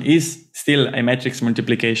convolution is still a matrix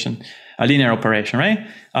multiplication, a linear operation, right?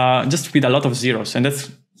 Just with a lot of zeros, and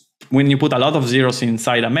that's when you put a lot of zeros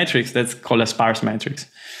inside a matrix, that's called a sparse matrix.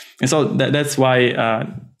 And so that's why,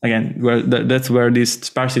 again, that's where this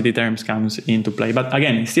sparsity terms comes into play. But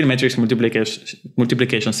again, it's still matrix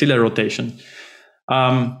multiplication, still a rotation.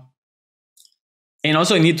 And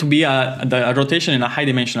also it needs to be a rotation in a high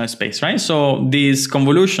dimensional space, right? So these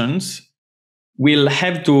convolutions will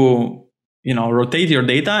have to, rotate your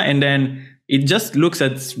data, and then it just looks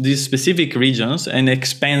at these specific regions and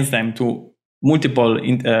expands them to multiple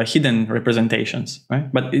hidden representations,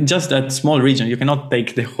 right? But it's just that small region. You cannot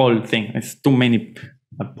take the whole thing. It's too many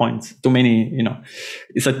points, too many,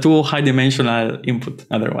 it's a too high dimensional input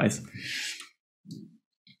otherwise.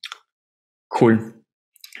 Cool.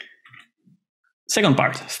 Second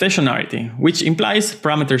part, stationarity, which implies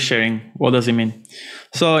parameter sharing. What does it mean?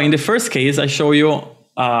 So in the first case, I show you,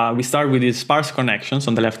 we start with these sparse connections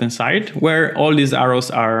on the left-hand side, where all these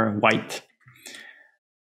arrows are white.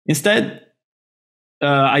 Instead,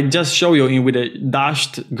 I just show you with a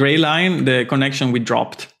dashed gray line the connection we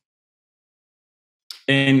dropped,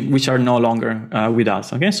 and which are no longer with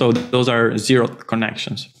us. Okay, so those are zero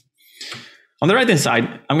connections. On the right-hand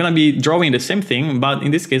side, I'm going to be drawing the same thing, but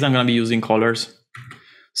in this case, I'm going to be using colors.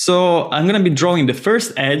 So I'm going to be drawing the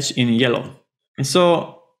first edge in yellow. And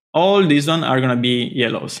so all these ones are going to be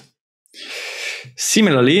yellows.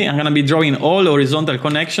 Similarly, I'm going to be drawing all horizontal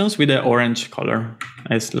connections with the orange color,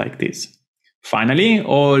 as like this. Finally,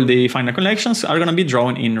 all the final connections are going to be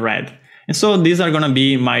drawn in red. And so these are going to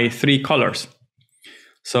be my three colors.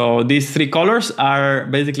 So these three colors are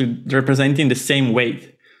basically representing the same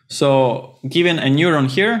weight. So given a neuron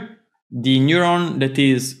here, the neuron that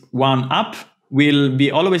is one up will be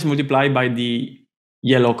always multiplied by the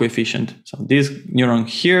yellow coefficient. So this neuron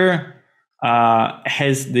here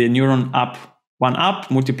has the neuron up, one up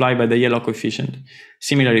multiplied by the yellow coefficient.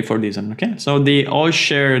 Similarly for this one, okay? So they all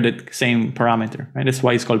share the same parameter, right? That's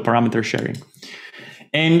why it's called parameter sharing.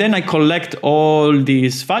 And then I collect all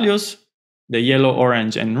these values, the yellow,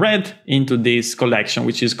 orange, and red, into this collection,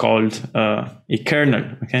 which is called a kernel,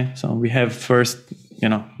 okay? So we have first,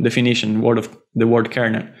 definition, the word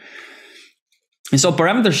kernel. And so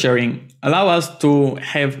parameter sharing allows us to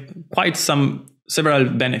have quite several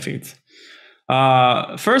benefits.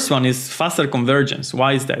 First one is faster convergence.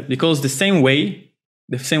 Why is that? Because the same weight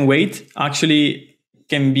actually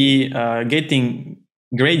can be getting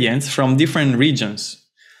gradients from different regions.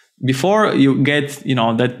 Before you get,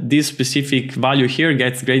 that this specific value here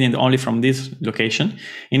gets gradient only from this location.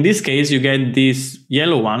 In this case, you get this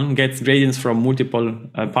yellow one gets gradients from multiple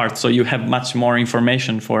parts. So you have much more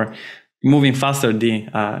information for moving faster the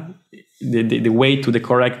way to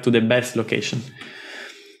the best location.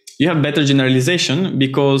 You have better generalization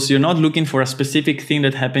because you're not looking for a specific thing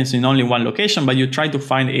that happens in only one location, but you try to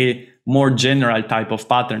find a more general type of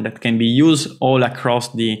pattern that can be used all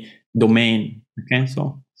across the domain. Okay,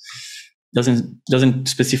 so doesn't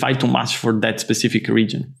specify too much for that specific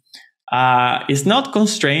region. It's not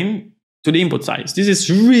constrained to the input size. This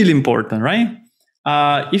is really important, right?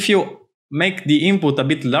 If you make the input a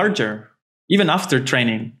bit larger, even after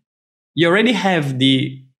training, you already have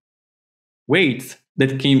the weight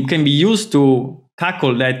that can be used to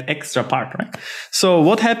tackle that extra part, right? So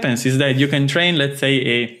what happens is that you can train, let's say,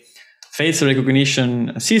 a face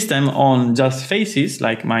recognition system on just faces,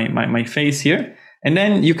 like my face here, and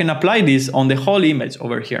then you can apply this on the whole image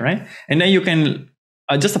over here, right? And then you can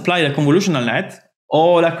just apply the convolutional net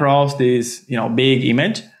all across this, big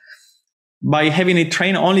image by having it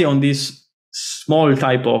train only on this small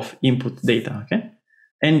type of input data, okay?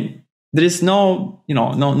 And there is no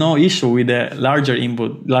issue with the larger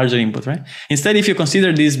input, right? Instead, if you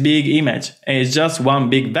consider this big image as just one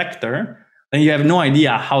big vector, then you have no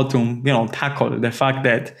idea how to, tackle the fact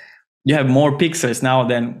that you have more pixels now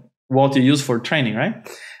than what you use for training, right?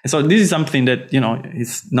 And so this is something that,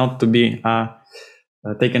 is not to be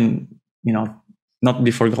taken, not to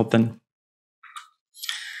be forgotten.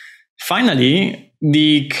 Finally,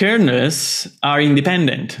 the kernels are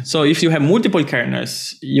independent. So if you have multiple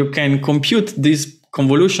kernels, you can compute these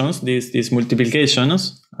convolutions, these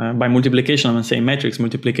multiplications, by multiplication, I'm going to say matrix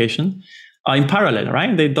multiplication, in parallel,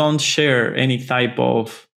 right? They don't share any type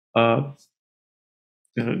of,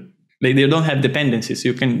 they don't have dependencies.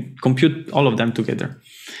 You can compute all of them together.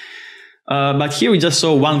 But here we just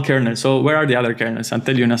saw one kernel. So where are the other kernels? I'll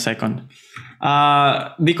tell you in a second.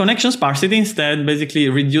 The connection sparsity instead basically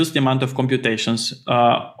reduce the amount of computations.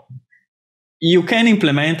 You can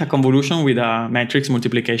implement a convolution with a matrix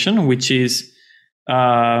multiplication, which is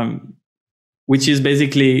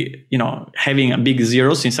basically having a big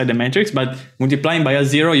zeros inside the matrix, but multiplying by a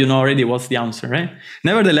zero, you know already what's the answer, right?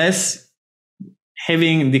 Nevertheless,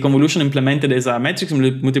 having the convolution implemented as a matrix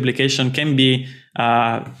multiplication can be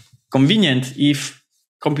convenient if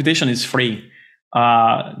computation is free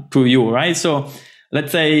to you, right? So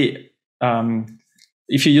let's say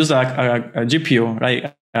if you use a GPU,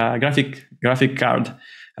 right, a graphic card,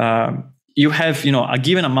 you have a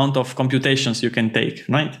given amount of computations you can take,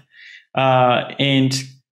 right? And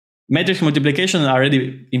matrix multiplication are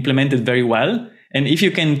already implemented very well. And if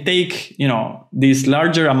you can take this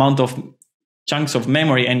larger amount of chunks of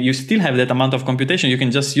memory and you still have that amount of computation, you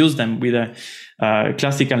can just use them with a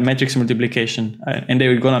classical matrix multiplication, and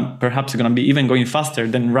they're perhaps gonna be even going faster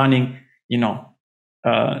than running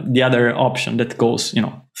the other option that goes,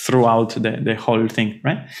 throughout the whole thing,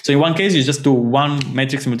 right? So in one case, you just do one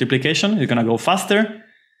matrix multiplication. You're gonna go faster,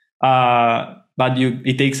 but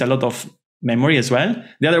it takes a lot of memory as well.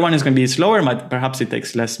 The other one is going to be slower, but perhaps it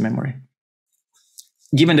takes less memory.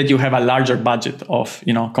 Given that you have a larger budget of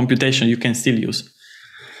computation, you can still use.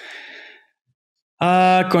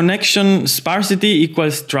 Connection sparsity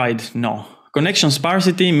equals tried. No. Connection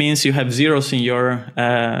sparsity means you have zeros in your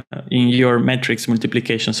matrix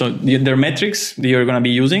multiplication. So the matrix that you're going to be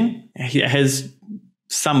using has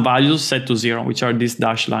some values set to 0, which are these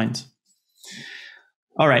dashed lines.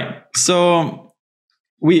 All right. So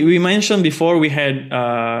we mentioned before we had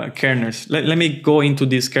kernels. Let me go into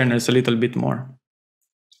these kernels a little bit more.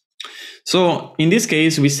 So in this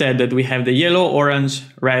case, we said that we have the yellow, orange,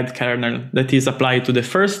 red kernel that is applied to the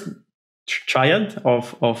first triad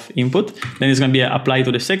of input. Then it's going to be applied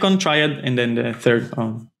to the second triad, and then the third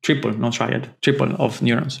triple, not triad, triple of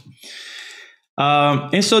neurons.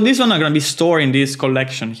 And so this one are going to be stored in this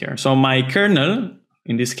collection here. So my kernel,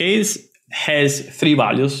 in this case, has 3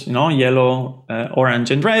 values, yellow,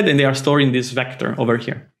 orange, and red, and they are stored in this vector over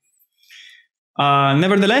here.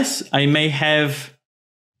 Nevertheless, I may have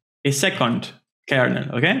a second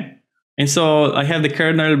kernel, okay? And so I have the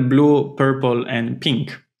kernel blue, purple, and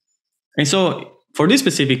pink. And so for this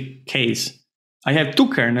specific case, I have 2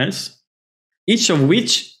 kernels, each of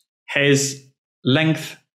which has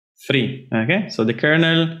length 3, okay? So the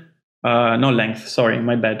kernel, no length, sorry,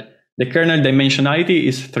 my bad. The kernel dimensionality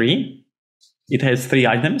is 3. It has 3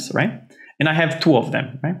 items, right? And I have 2 of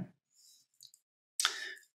them, right?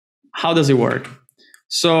 How does it work?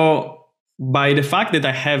 So by the fact that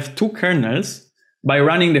I have 2 kernels, by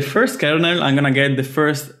running the first kernel, I'm going to get the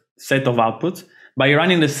first set of outputs. By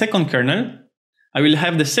running the second kernel, I will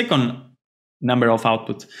have the second number of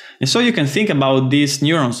outputs. And so you can think about these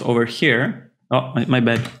neurons over here. Oh, my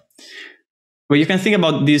bad. But you can think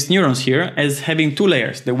about these neurons here as having 2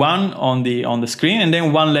 layers, the one on the screen, and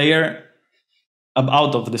then one layer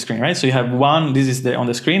out of the screen, right? So you have one, this is on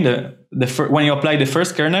the screen, when you apply the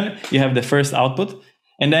first kernel, you have the first output,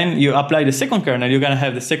 and then you apply the second kernel, you're going to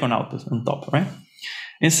have the second output on top, right?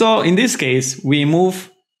 And so in this case, we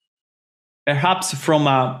move perhaps from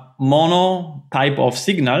a mono type of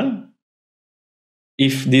signal,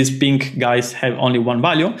 if these pink guys have only one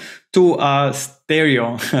value, to a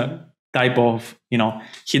stereo type of,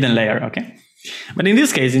 hidden layer, okay? But in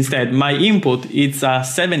this case, instead, my input, it's a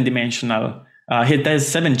 7-dimensional, it has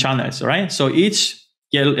 7 channels, right? So each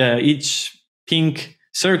pink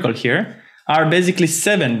circle here are basically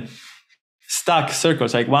 7 stacked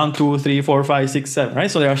circles, like 1, 2, 3, 4, 5, 6, 7, right?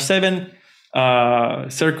 So there are 7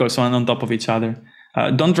 circles one on top of each other.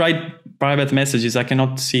 Don't write private messages. I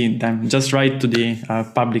cannot see them. Just write to the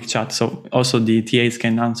public chat, so also the TAs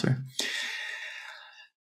can answer.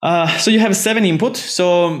 So you have 7 input.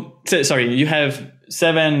 Sorry, you have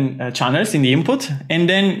 7 channels in the input, and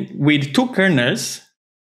then with 2 kernels,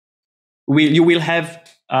 you will have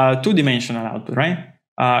 2-dimensional output, right?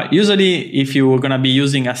 Usually, if you're going to be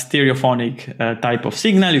using a stereophonic type of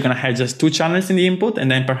signal, you're going to have just 2 channels in the input, and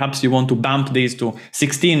then perhaps you want to bump these to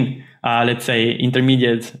 16, let's say,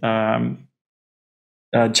 intermediate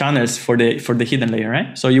channels for the hidden layer,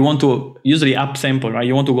 right? So you want to usually upsample, right?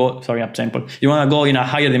 You want to go in a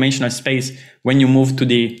higher dimensional space when you move to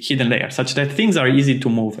the hidden layer, such that things are easy to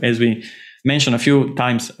move, as we mentioned a few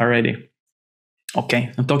times already.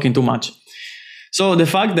 Okay, I'm talking too much. So the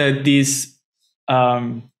fact that these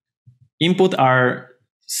input are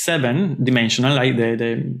 7-dimensional, like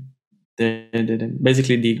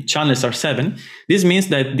basically the channels are 7. This means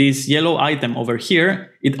that this yellow item over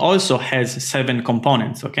here, it also has 7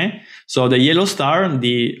 components, okay? So the yellow star,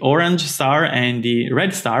 the orange star, and the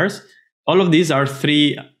red stars, all of these are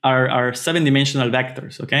 7-dimensional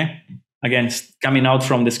vectors, okay? Again, coming out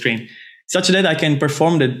from the screen, such that I can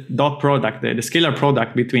perform the dot product, the scalar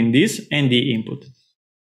product between this and the input.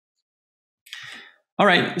 All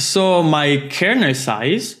right, so my kernel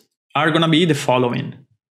size are going to be the following.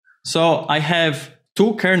 So I have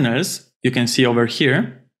 2 kernels, you can see over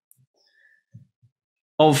here,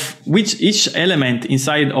 of which each element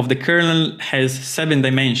inside of the kernel has 7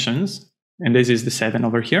 dimensions, and this is the 7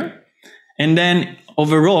 over here. And then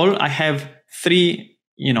overall, I have 3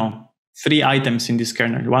 items in this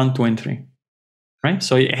kernel, 1, 2, and 3. Right?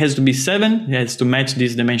 So it has to be 7, it has to match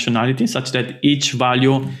this dimensionality such that each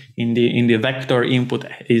value in the vector input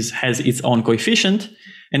has its own coefficient.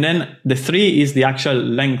 And then the 3 is the actual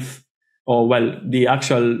length, or the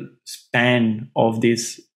actual span of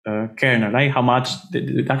this kernel, right? How much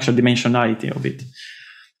the actual dimensionality of it.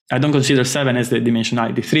 I don't consider 7 as the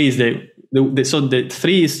dimensionality. 3 is so the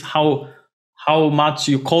 3 is how how much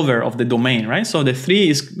you cover of the domain, right? So the 3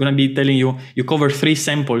 is going to be telling you cover 3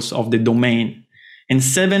 samples of the domain, and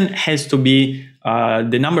 7 has to be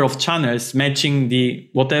the number of channels matching the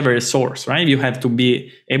whatever source, right? You have to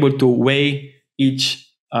be able to weigh each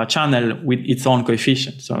channel with its own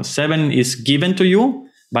coefficient. So 7 is given to you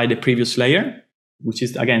by the previous layer, which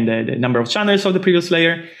is again the number of channels of the previous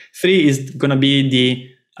layer. 3 is going to be the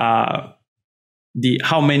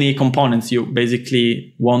how many components you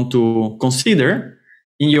basically want to consider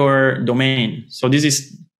in your domain. So this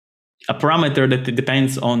is a parameter that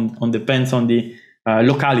depends on the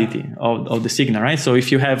locality of the signal, right? So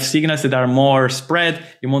if you have signals that are more spread,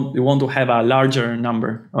 you want to have a larger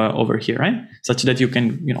number over here, right? Such that you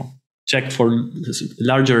can check for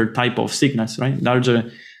larger type of signals, right?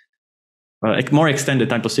 Larger, more extended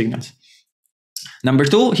type of signals. Number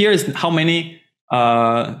 2 here is how many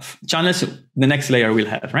channels the next layer will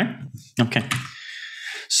have, right? Okay.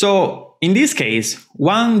 So in this case,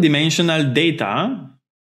 one-dimensional data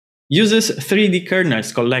uses 3D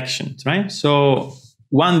kernels collections, right? So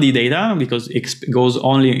 1D data, because it goes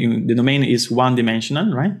only in the domain is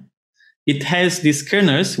one-dimensional, right? It has these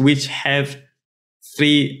kernels which have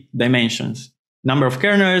 3 dimensions: number of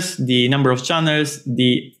kernels, the number of channels,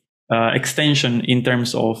 the extension in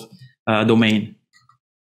terms of domain.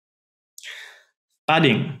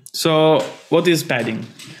 Padding. So what is padding?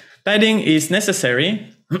 Padding is necessary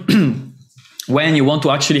when you want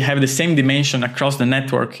to actually have the same dimension across the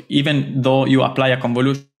network, even though you apply a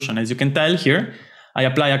convolution. As you can tell here, I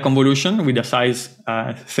apply a convolution with a size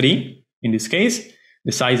 3 in this case.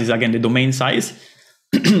 The size is again the domain size.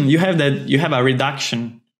 You have a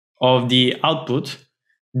reduction of the output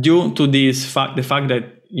due to the fact that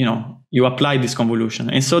you apply this convolution,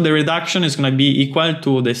 and so the reduction is going to be equal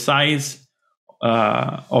to the size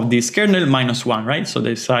of this kernel minus 1, right? So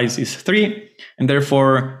the size is 3, and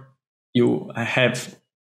therefore you have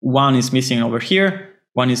 1 is missing over here,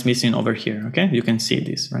 1 is missing over here. Okay, you can see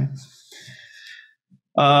this, right?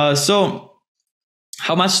 So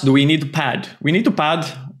how much do we need to pad? We need to pad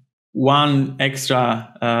one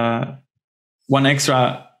extra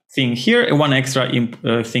thing here and one extra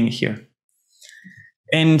thing here.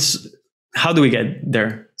 And how do we get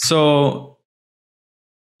there? So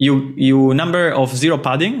you number of 0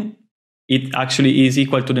 padding, it actually is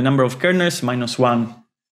equal to the number of kernels minus 1.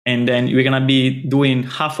 And then we're going to be doing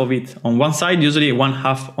half of it on one side, usually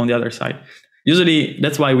 1/2 on the other side. Usually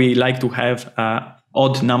that's why we like to have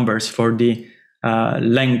odd numbers for the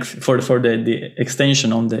length, for the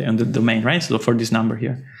extension on the domain, right? So for this number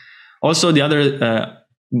here. Also, the other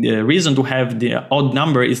the reason to have the odd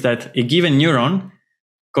number is that a given neuron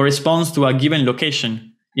corresponds to a given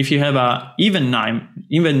location. If you have a even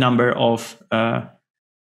number of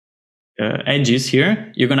edges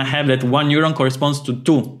here, you're going to have that one neuron corresponds to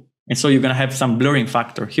 2. And so you're going to have some blurring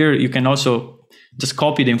factor. Here you can also just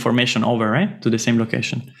copy the information over, right, to the same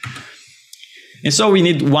location. And so we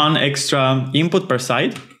need 1 extra input per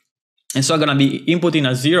side. And so I'm going to be inputting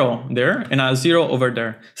a 0 there and a 0 over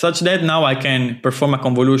there, such that now I can perform a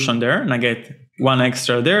convolution there and I get 1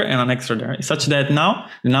 extra there and an extra there, such that now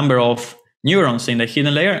the number of neurons in the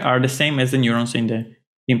hidden layer are the same as the neurons in the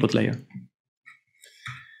input layer.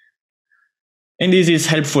 And this is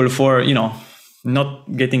helpful for,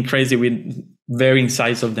 not getting crazy with varying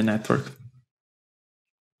size of the network.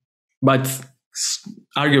 But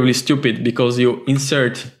arguably stupid because you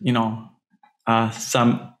insert,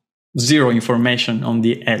 some 0 information on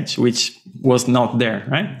the edge, which was not there,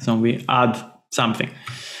 right? So we add something.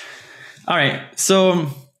 All right, so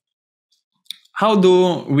how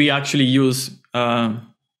do we actually use, can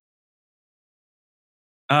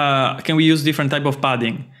we use different type of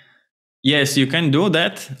padding? Yes, you can do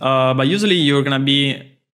that, but usually you're gonna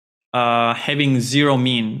be having 0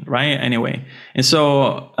 mean, right? Anyway, and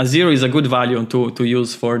so a 0 is a good value to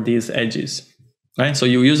use for these edges, right? So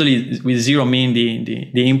you usually with 0 mean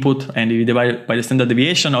the input, and you divide by the standard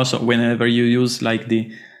deviation. Also, whenever you use like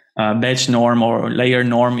the batch norm or layer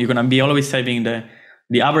norm, you're gonna be always having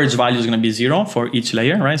the average value is gonna be 0 for each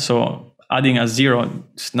layer, right? So adding a 0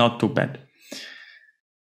 is not too bad.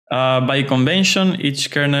 By convention,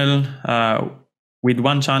 each kernel with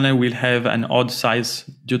 1 channel will have an odd size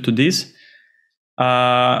due to this.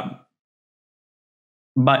 But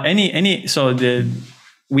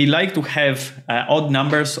we like to have odd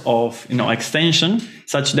numbers of extension,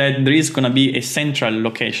 such that there is going to be a central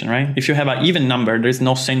location, right? If you have an even number, there is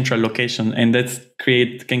no central location, and that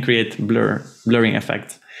can create blurring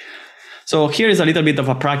effects. So here is a little bit of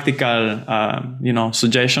a practical,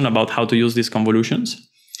 suggestion about how to use these convolutions.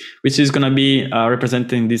 which is going to be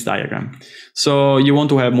represented in this diagram. So you want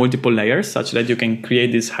to have multiple layers such that you can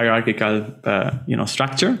create this hierarchical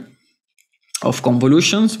structure of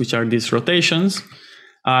convolutions, which are these rotations,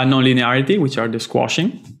 nonlinearity, which are the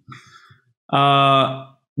squashing.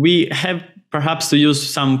 We have perhaps to use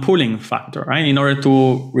some pooling factor, right, in order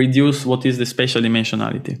to reduce what is the spatial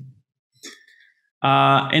dimensionality.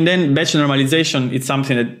 And then batch normalization, it's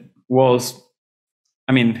something that was,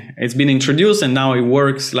 it's been introduced and now it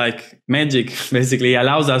works like magic. Basically, it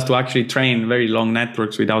allows us to actually train very long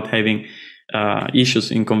networks without having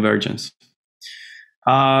issues in convergence.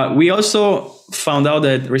 We also found out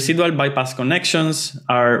that residual bypass connections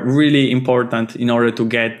are really important in order to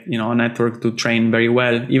get a network to train very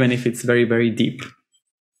well, even if it's very, very deep.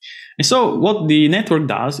 And so what the network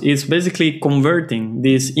does is basically converting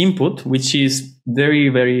this input, which is very,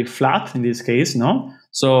 very flat in this case, no?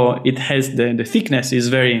 So it has the thickness is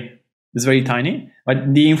very tiny,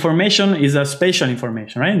 but the information is a spatial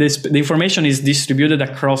information, right? The information is distributed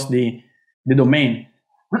across the domain.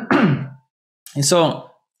 And so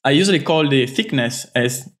I usually call the thickness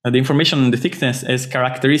as the information on the thickness as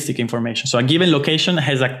characteristic information. So a given location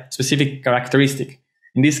has a specific characteristic.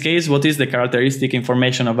 In this case, what is the characteristic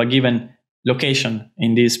information of a given location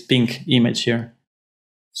in this pink image here?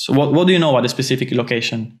 So what do you know about the specific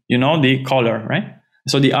location? You know the color, right?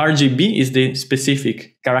 So the RGB is the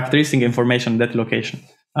specific characteristic information of that location,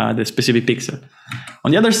 the specific pixel.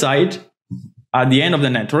 On the other side, at the end of the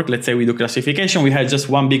network, let's say we do classification, we have just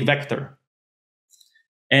one big vector.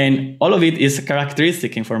 And all of it is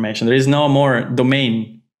characteristic information. There is no more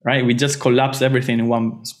domain, right? We just collapse everything in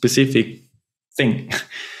one specific thing.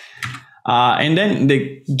 And then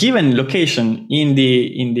the given location in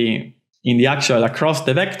the actual across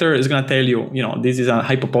the vector is going to tell you, this is a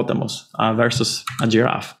hippopotamus versus a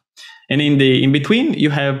giraffe. And in between,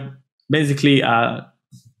 you have basically a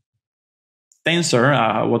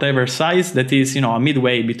tensor, whatever size, that is, a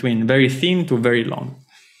midway between very thin to very long.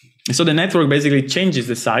 And so the network basically changes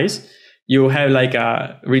the size. You have like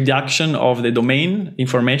a reduction of the domain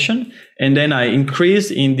information, and then an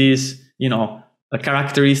increase in this, a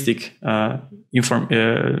characteristic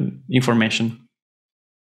information.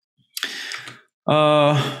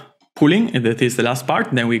 Pooling, that is the last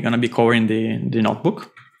part. Then we're going to be covering the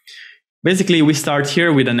notebook. Basically, we start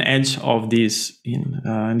here with an edge of this,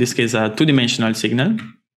 in this case, a two-dimensional signal.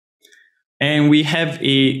 And we have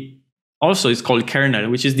also it's called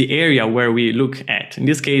kernel, which is the area where we look at. In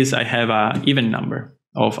this case, I have an even number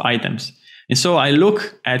of items. And so I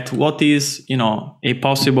look at what is, a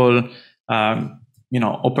possible,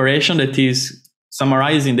 operation that is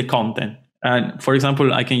summarizing the content. And for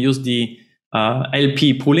example, I can use the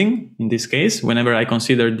LP pooling in this case, whenever I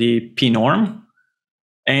consider the P norm,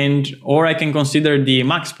 or I can consider the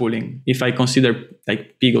max pooling if I consider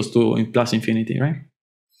like P goes to plus infinity, right?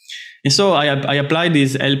 And so I apply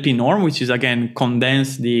this LP norm, which is again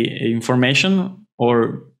condense the information,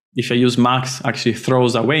 or if I use max, actually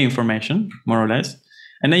throws away information, more or less.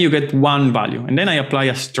 And then you get one value. And then I apply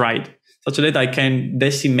a stride, such that I can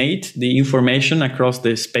decimate the information across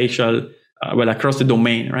the spatial, across the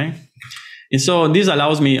domain, right? And so this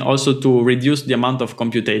allows me also to reduce the amount of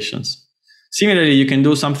computations. Similarly, you can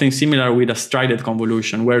do something similar with a strided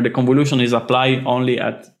convolution, where the convolution is applied only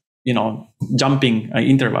at jumping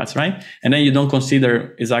intervals, right? And then you don't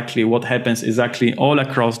consider exactly what happens exactly all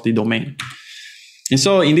across the domain. And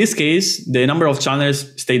so in this case, the number of channels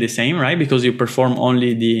stay the same, right? Because you perform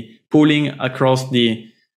only the pooling across the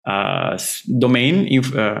domain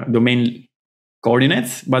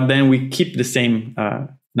coordinates, but then we keep the same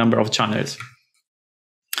number of channels.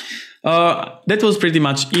 That was pretty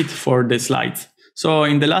much it for the slides. So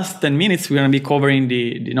in the last 10 minutes, we're going to be covering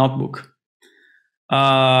the notebook.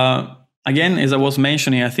 Again, as I was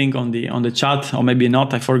mentioning, I think on the chat, or maybe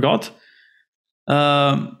not, I forgot.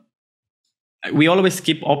 We always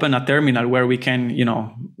keep open a terminal where we can,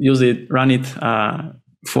 use it, run it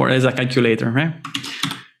as a calculator, right?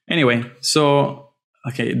 Anyway, so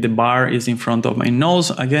okay, the bar is in front of my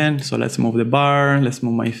nose again. So let's move the bar. Let's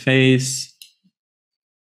move my face.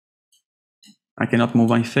 I cannot move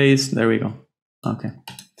my face. There we go. Okay.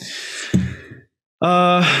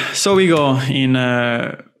 So we go in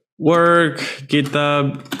work,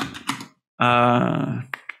 GitHub,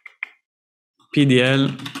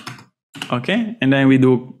 PDL, okay, and then we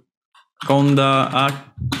do conda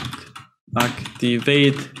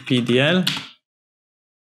activate PDL,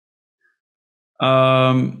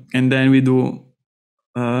 and then we do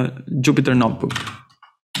Jupyter Notebook.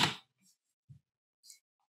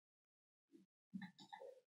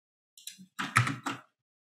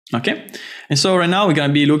 Okay, and so right now we're going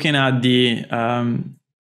to be looking at the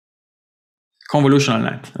convolutional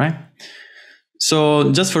net, right?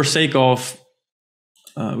 So just for sake of,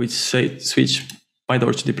 we switch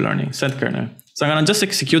PyTorch to deep learning, set kernel. So I'm gonna just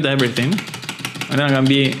execute everything, and then I'm gonna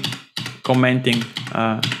be commenting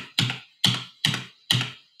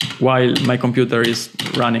while my computer is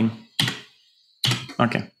running.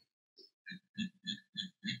 Okay.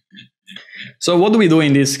 So what do we do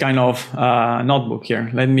in this kind of notebook here?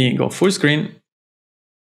 Let me go full screen.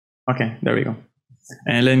 Okay, there we go.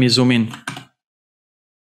 And let me zoom in.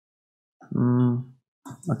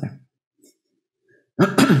 Okay.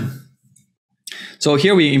 So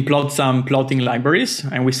here we implode some plotting libraries,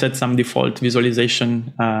 and we set some default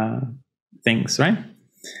visualization things, right?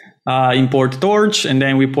 Import torch, and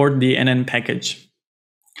then we import the NN package.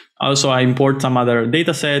 Also, I import some other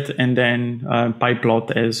data set, and then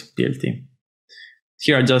pyplot as PLT.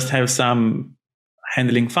 Here I just have some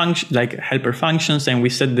handling function, like helper functions, and we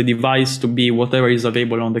set the device to be whatever is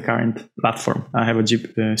available on the current platform. I have a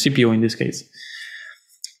CPU in this case.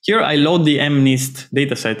 Here I load the mNIST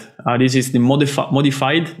dataset. This is the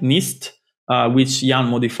modified NIST, which Jan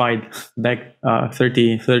modified back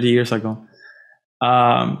 30 years ago.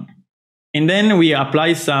 And then we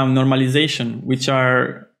apply some normalization, which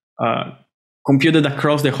are computed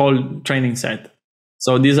across the whole training set.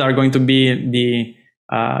 So these are going to be the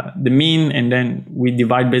mean, and then we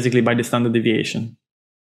divide basically by the standard deviation.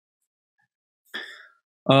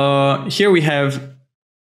 Here we have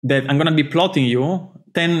that I'm going to be plotting you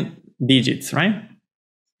 10 digits, right?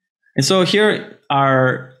 And so here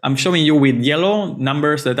I'm showing you with yellow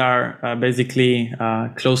numbers that are basically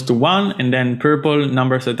close to 1, and then purple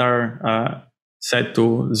numbers that are set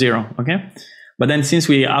to 0, okay? But then since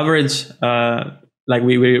we average, like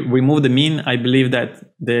we remove the mean, I believe that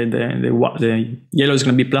the yellow is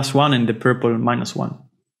going to be +1 and the purple -1.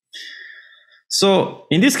 So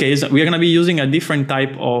in this case, we are going to be using a different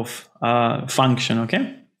type of function,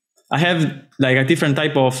 okay? I have like a different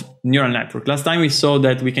type of neural network. Last time we saw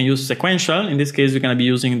that we can use sequential. In this case, we're going to be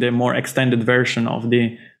using the more extended version of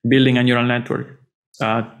the building a neural network.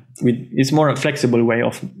 It's more a flexible way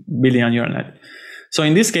of building a neural net. So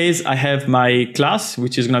in this case, I have my class,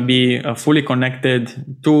 which is going to be a fully connected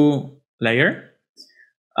 2-layer.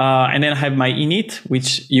 And then I have my init,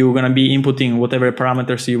 which you're going to be inputting whatever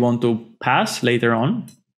parameters you want to pass later on.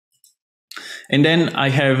 And then I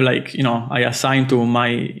have like, I assign to my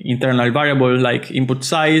internal variable like the input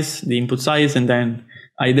size, and then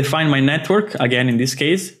I define my network, again in this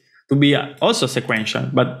case, to be also sequential,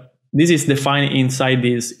 but this is defined inside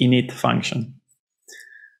this init function.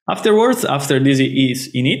 Afterwards, after this is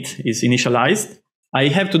initialized, I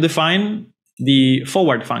have to define the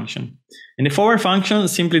forward function. And the forward function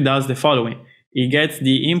simply does the following. It gets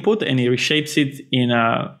the input and it reshapes it in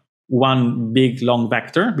one big long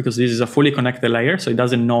vector, because this is a fully connected layer, so it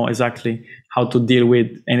doesn't know exactly how to deal with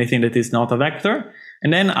anything that is not a vector.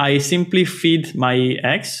 And then I simply feed my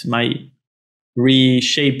x, my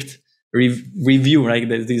reshaped review, right?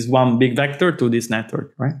 This one big vector to this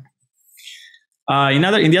network, right?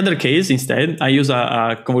 In the other case, instead, I use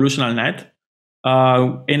a convolutional net,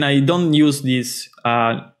 and I don't use this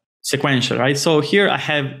sequential, right? So here I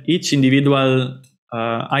have each individual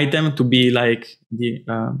item to be like the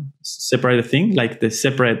separate thing, like the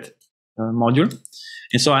separate module.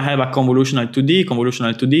 And so I have a convolutional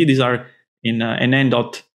 2D. These are in nn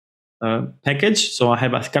package. So I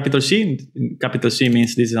have a capital C. Capital C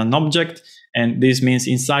means this is an object, and this means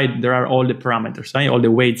inside there are all the parameters, right? All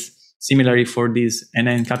the weights. Similarly for this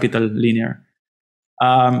nn capital linear.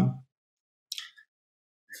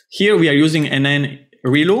 Here we are using nn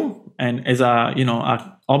relu and as a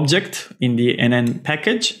object in the nn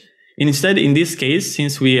package. Instead, in this case,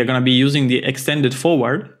 since we are going to be using the extended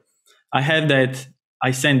forward, I have that I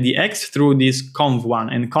send the x through this conv1,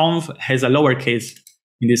 and conv has a lowercase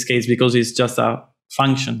in this case because it's just a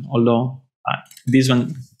function, although this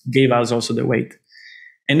one gave us also the weight.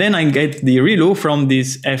 And then I get the relu from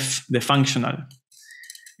this f, the functional.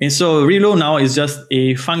 And so relu now is just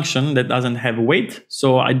a function that doesn't have weight,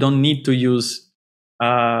 so I don't need to use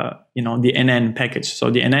the nn package. So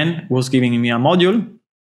the nn was giving me a module,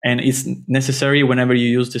 and it's necessary whenever you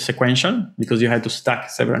use the sequential because you have to stack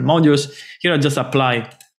several modules. Here I just apply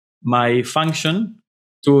my function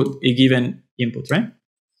to a given input, right?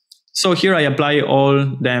 So here I apply all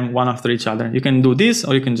them one after each other. You can do this,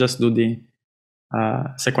 or you can just do the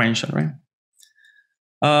sequential, right?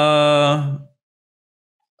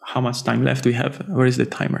 How much time left do we have? Where is the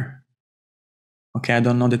timer? Okay, I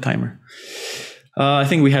don't know the timer. I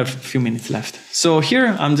think we have a few minutes left. So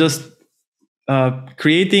here I'm just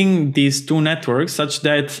creating these two networks such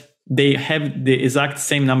that they have the exact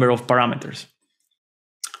same number of parameters.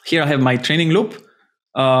 Here I have my training loop.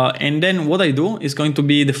 And then what I do is going to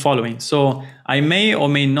be the following. So I may or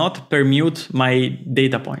may not permute my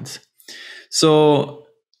data points. So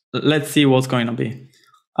let's see what's going to be.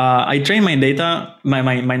 I train my data,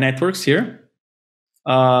 my networks here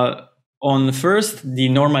on first the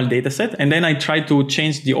normal data set, and then I try to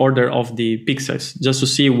change the order of the pixels just to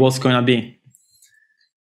see what's going to be.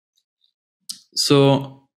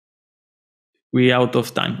 So we're out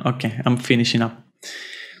of time. Okay, I'm finishing up.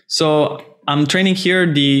 So I'm training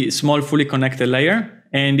here the small fully connected layer,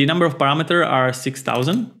 and the number of parameters are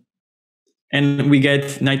 6,000, and we get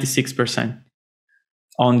 96%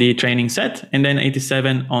 on the training set, and then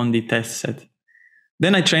 87 on the test set.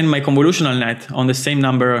 Then I train my convolutional net on the same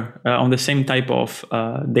number, on the same type of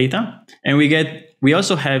data, and we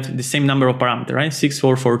also have the same number of parameters, right?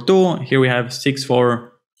 6442. Here we have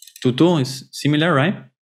 6422 is similar, right?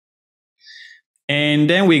 And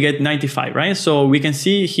then we get 95, right? So we can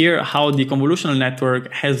see here how the convolutional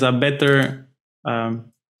network has a better,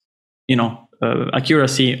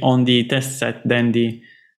 accuracy on the test set than the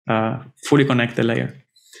fully connected layer.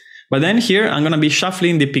 But then here I'm going to be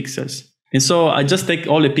shuffling the pixels, and so I just take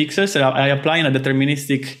all the pixels and I apply in a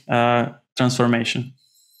deterministic transformation.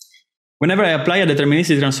 Whenever I apply a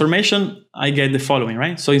deterministic transformation, I get the following,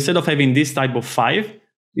 right? So instead of having this type of 5,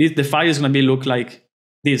 the 5 is going to look like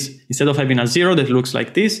this. Instead of having a 0 that looks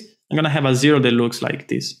like this, I'm going to have a 0 that looks like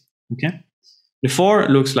this. Okay. The 4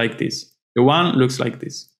 looks like this. The 1 looks like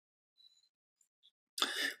this.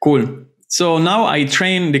 Cool. So now I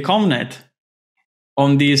train the ConvNet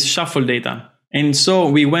on this shuffle data. And so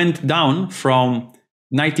we went down from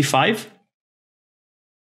 95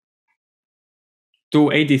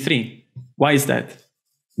 to 83. Why is that?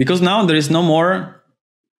 Because now there is no more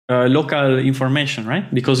local information,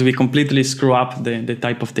 right? Because we completely screw up the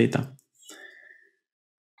type of data.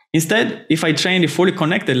 Instead, if I train the fully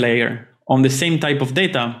connected layer on the same type of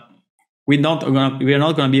data, we are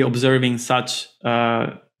not going to be observing such,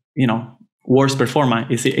 worse performance.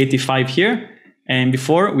 It's 85 here, and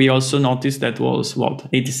before we also noticed that was what,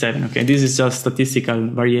 87. Okay, this is just statistical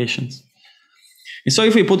variations. And so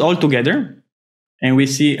if we put all together and we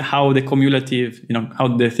see how the cumulative,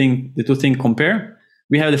 how the two things compare,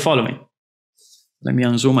 we have the following. Let me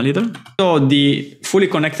unzoom a little. So the fully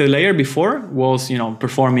connected layer before was,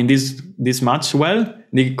 performing this much well.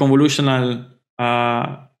 The convolutional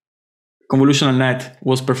net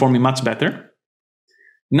was performing much better.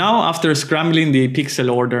 Now, after scrambling the pixel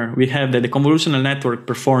order, we have that the convolutional network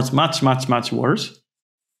performs much, much, much worse.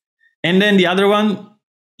 And then the other one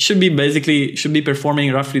should be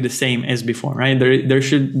performing roughly the same as before, right? There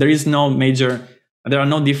are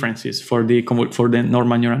no differences for the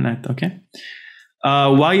normal neural net. Okay.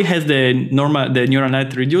 Why has the neural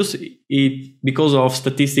net reduced? Because of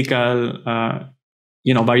statistical,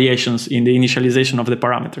 variations in the initialization of the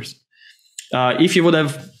parameters. If you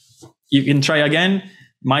can try again.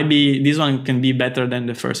 Maybe this one can be better than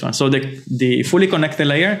the first one. So the fully connected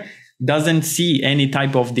layer doesn't see any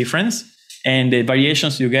type of difference, and the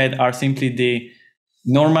variations you get are simply the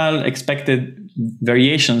normal expected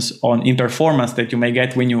variations in performance that you may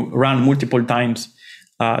get when you run multiple times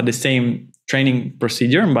the same training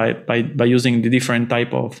procedure by using the different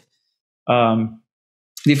type of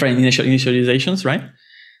different initializations, right?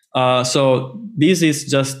 So this is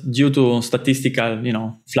just due to statistical,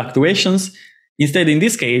 fluctuations. Instead, in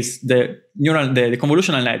this case, the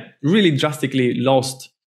convolutional net really drastically lost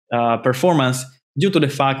performance due to the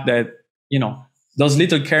fact that those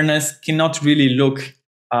little kernels cannot really look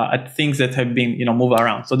at things that have been moved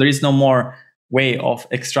around. So there is no more way of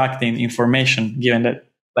extracting information, given that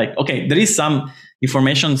there is some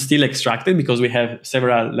information still extracted because we have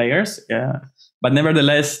several layers, but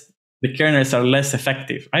nevertheless the kernels are less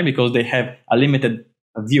effective, right? Because they have a limited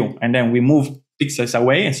view, and then we move pixels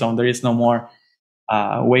away, and so there is no more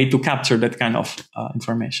way to capture that kind of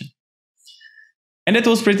information. And that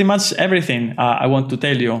was pretty much everything I want to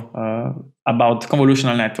tell you about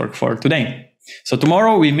convolutional network for today. So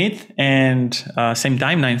tomorrow we meet, and same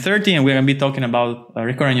time, 9:30, and we're going to be talking about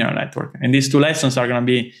recurrent neural network. And these two lessons are going to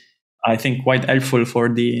be, I think, quite helpful for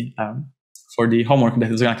the homework that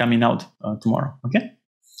is going to come in out tomorrow. Okay.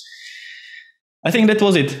 I think that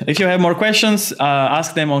was it. If you have more questions,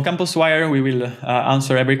 ask them on CampusWire. We will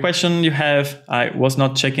answer every question you have. I was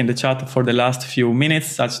not checking the chat for the last few minutes,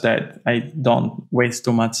 such that I don't waste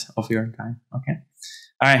too much of your time. Okay.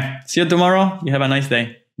 All right. See you tomorrow. You have a nice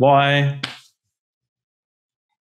day. Bye.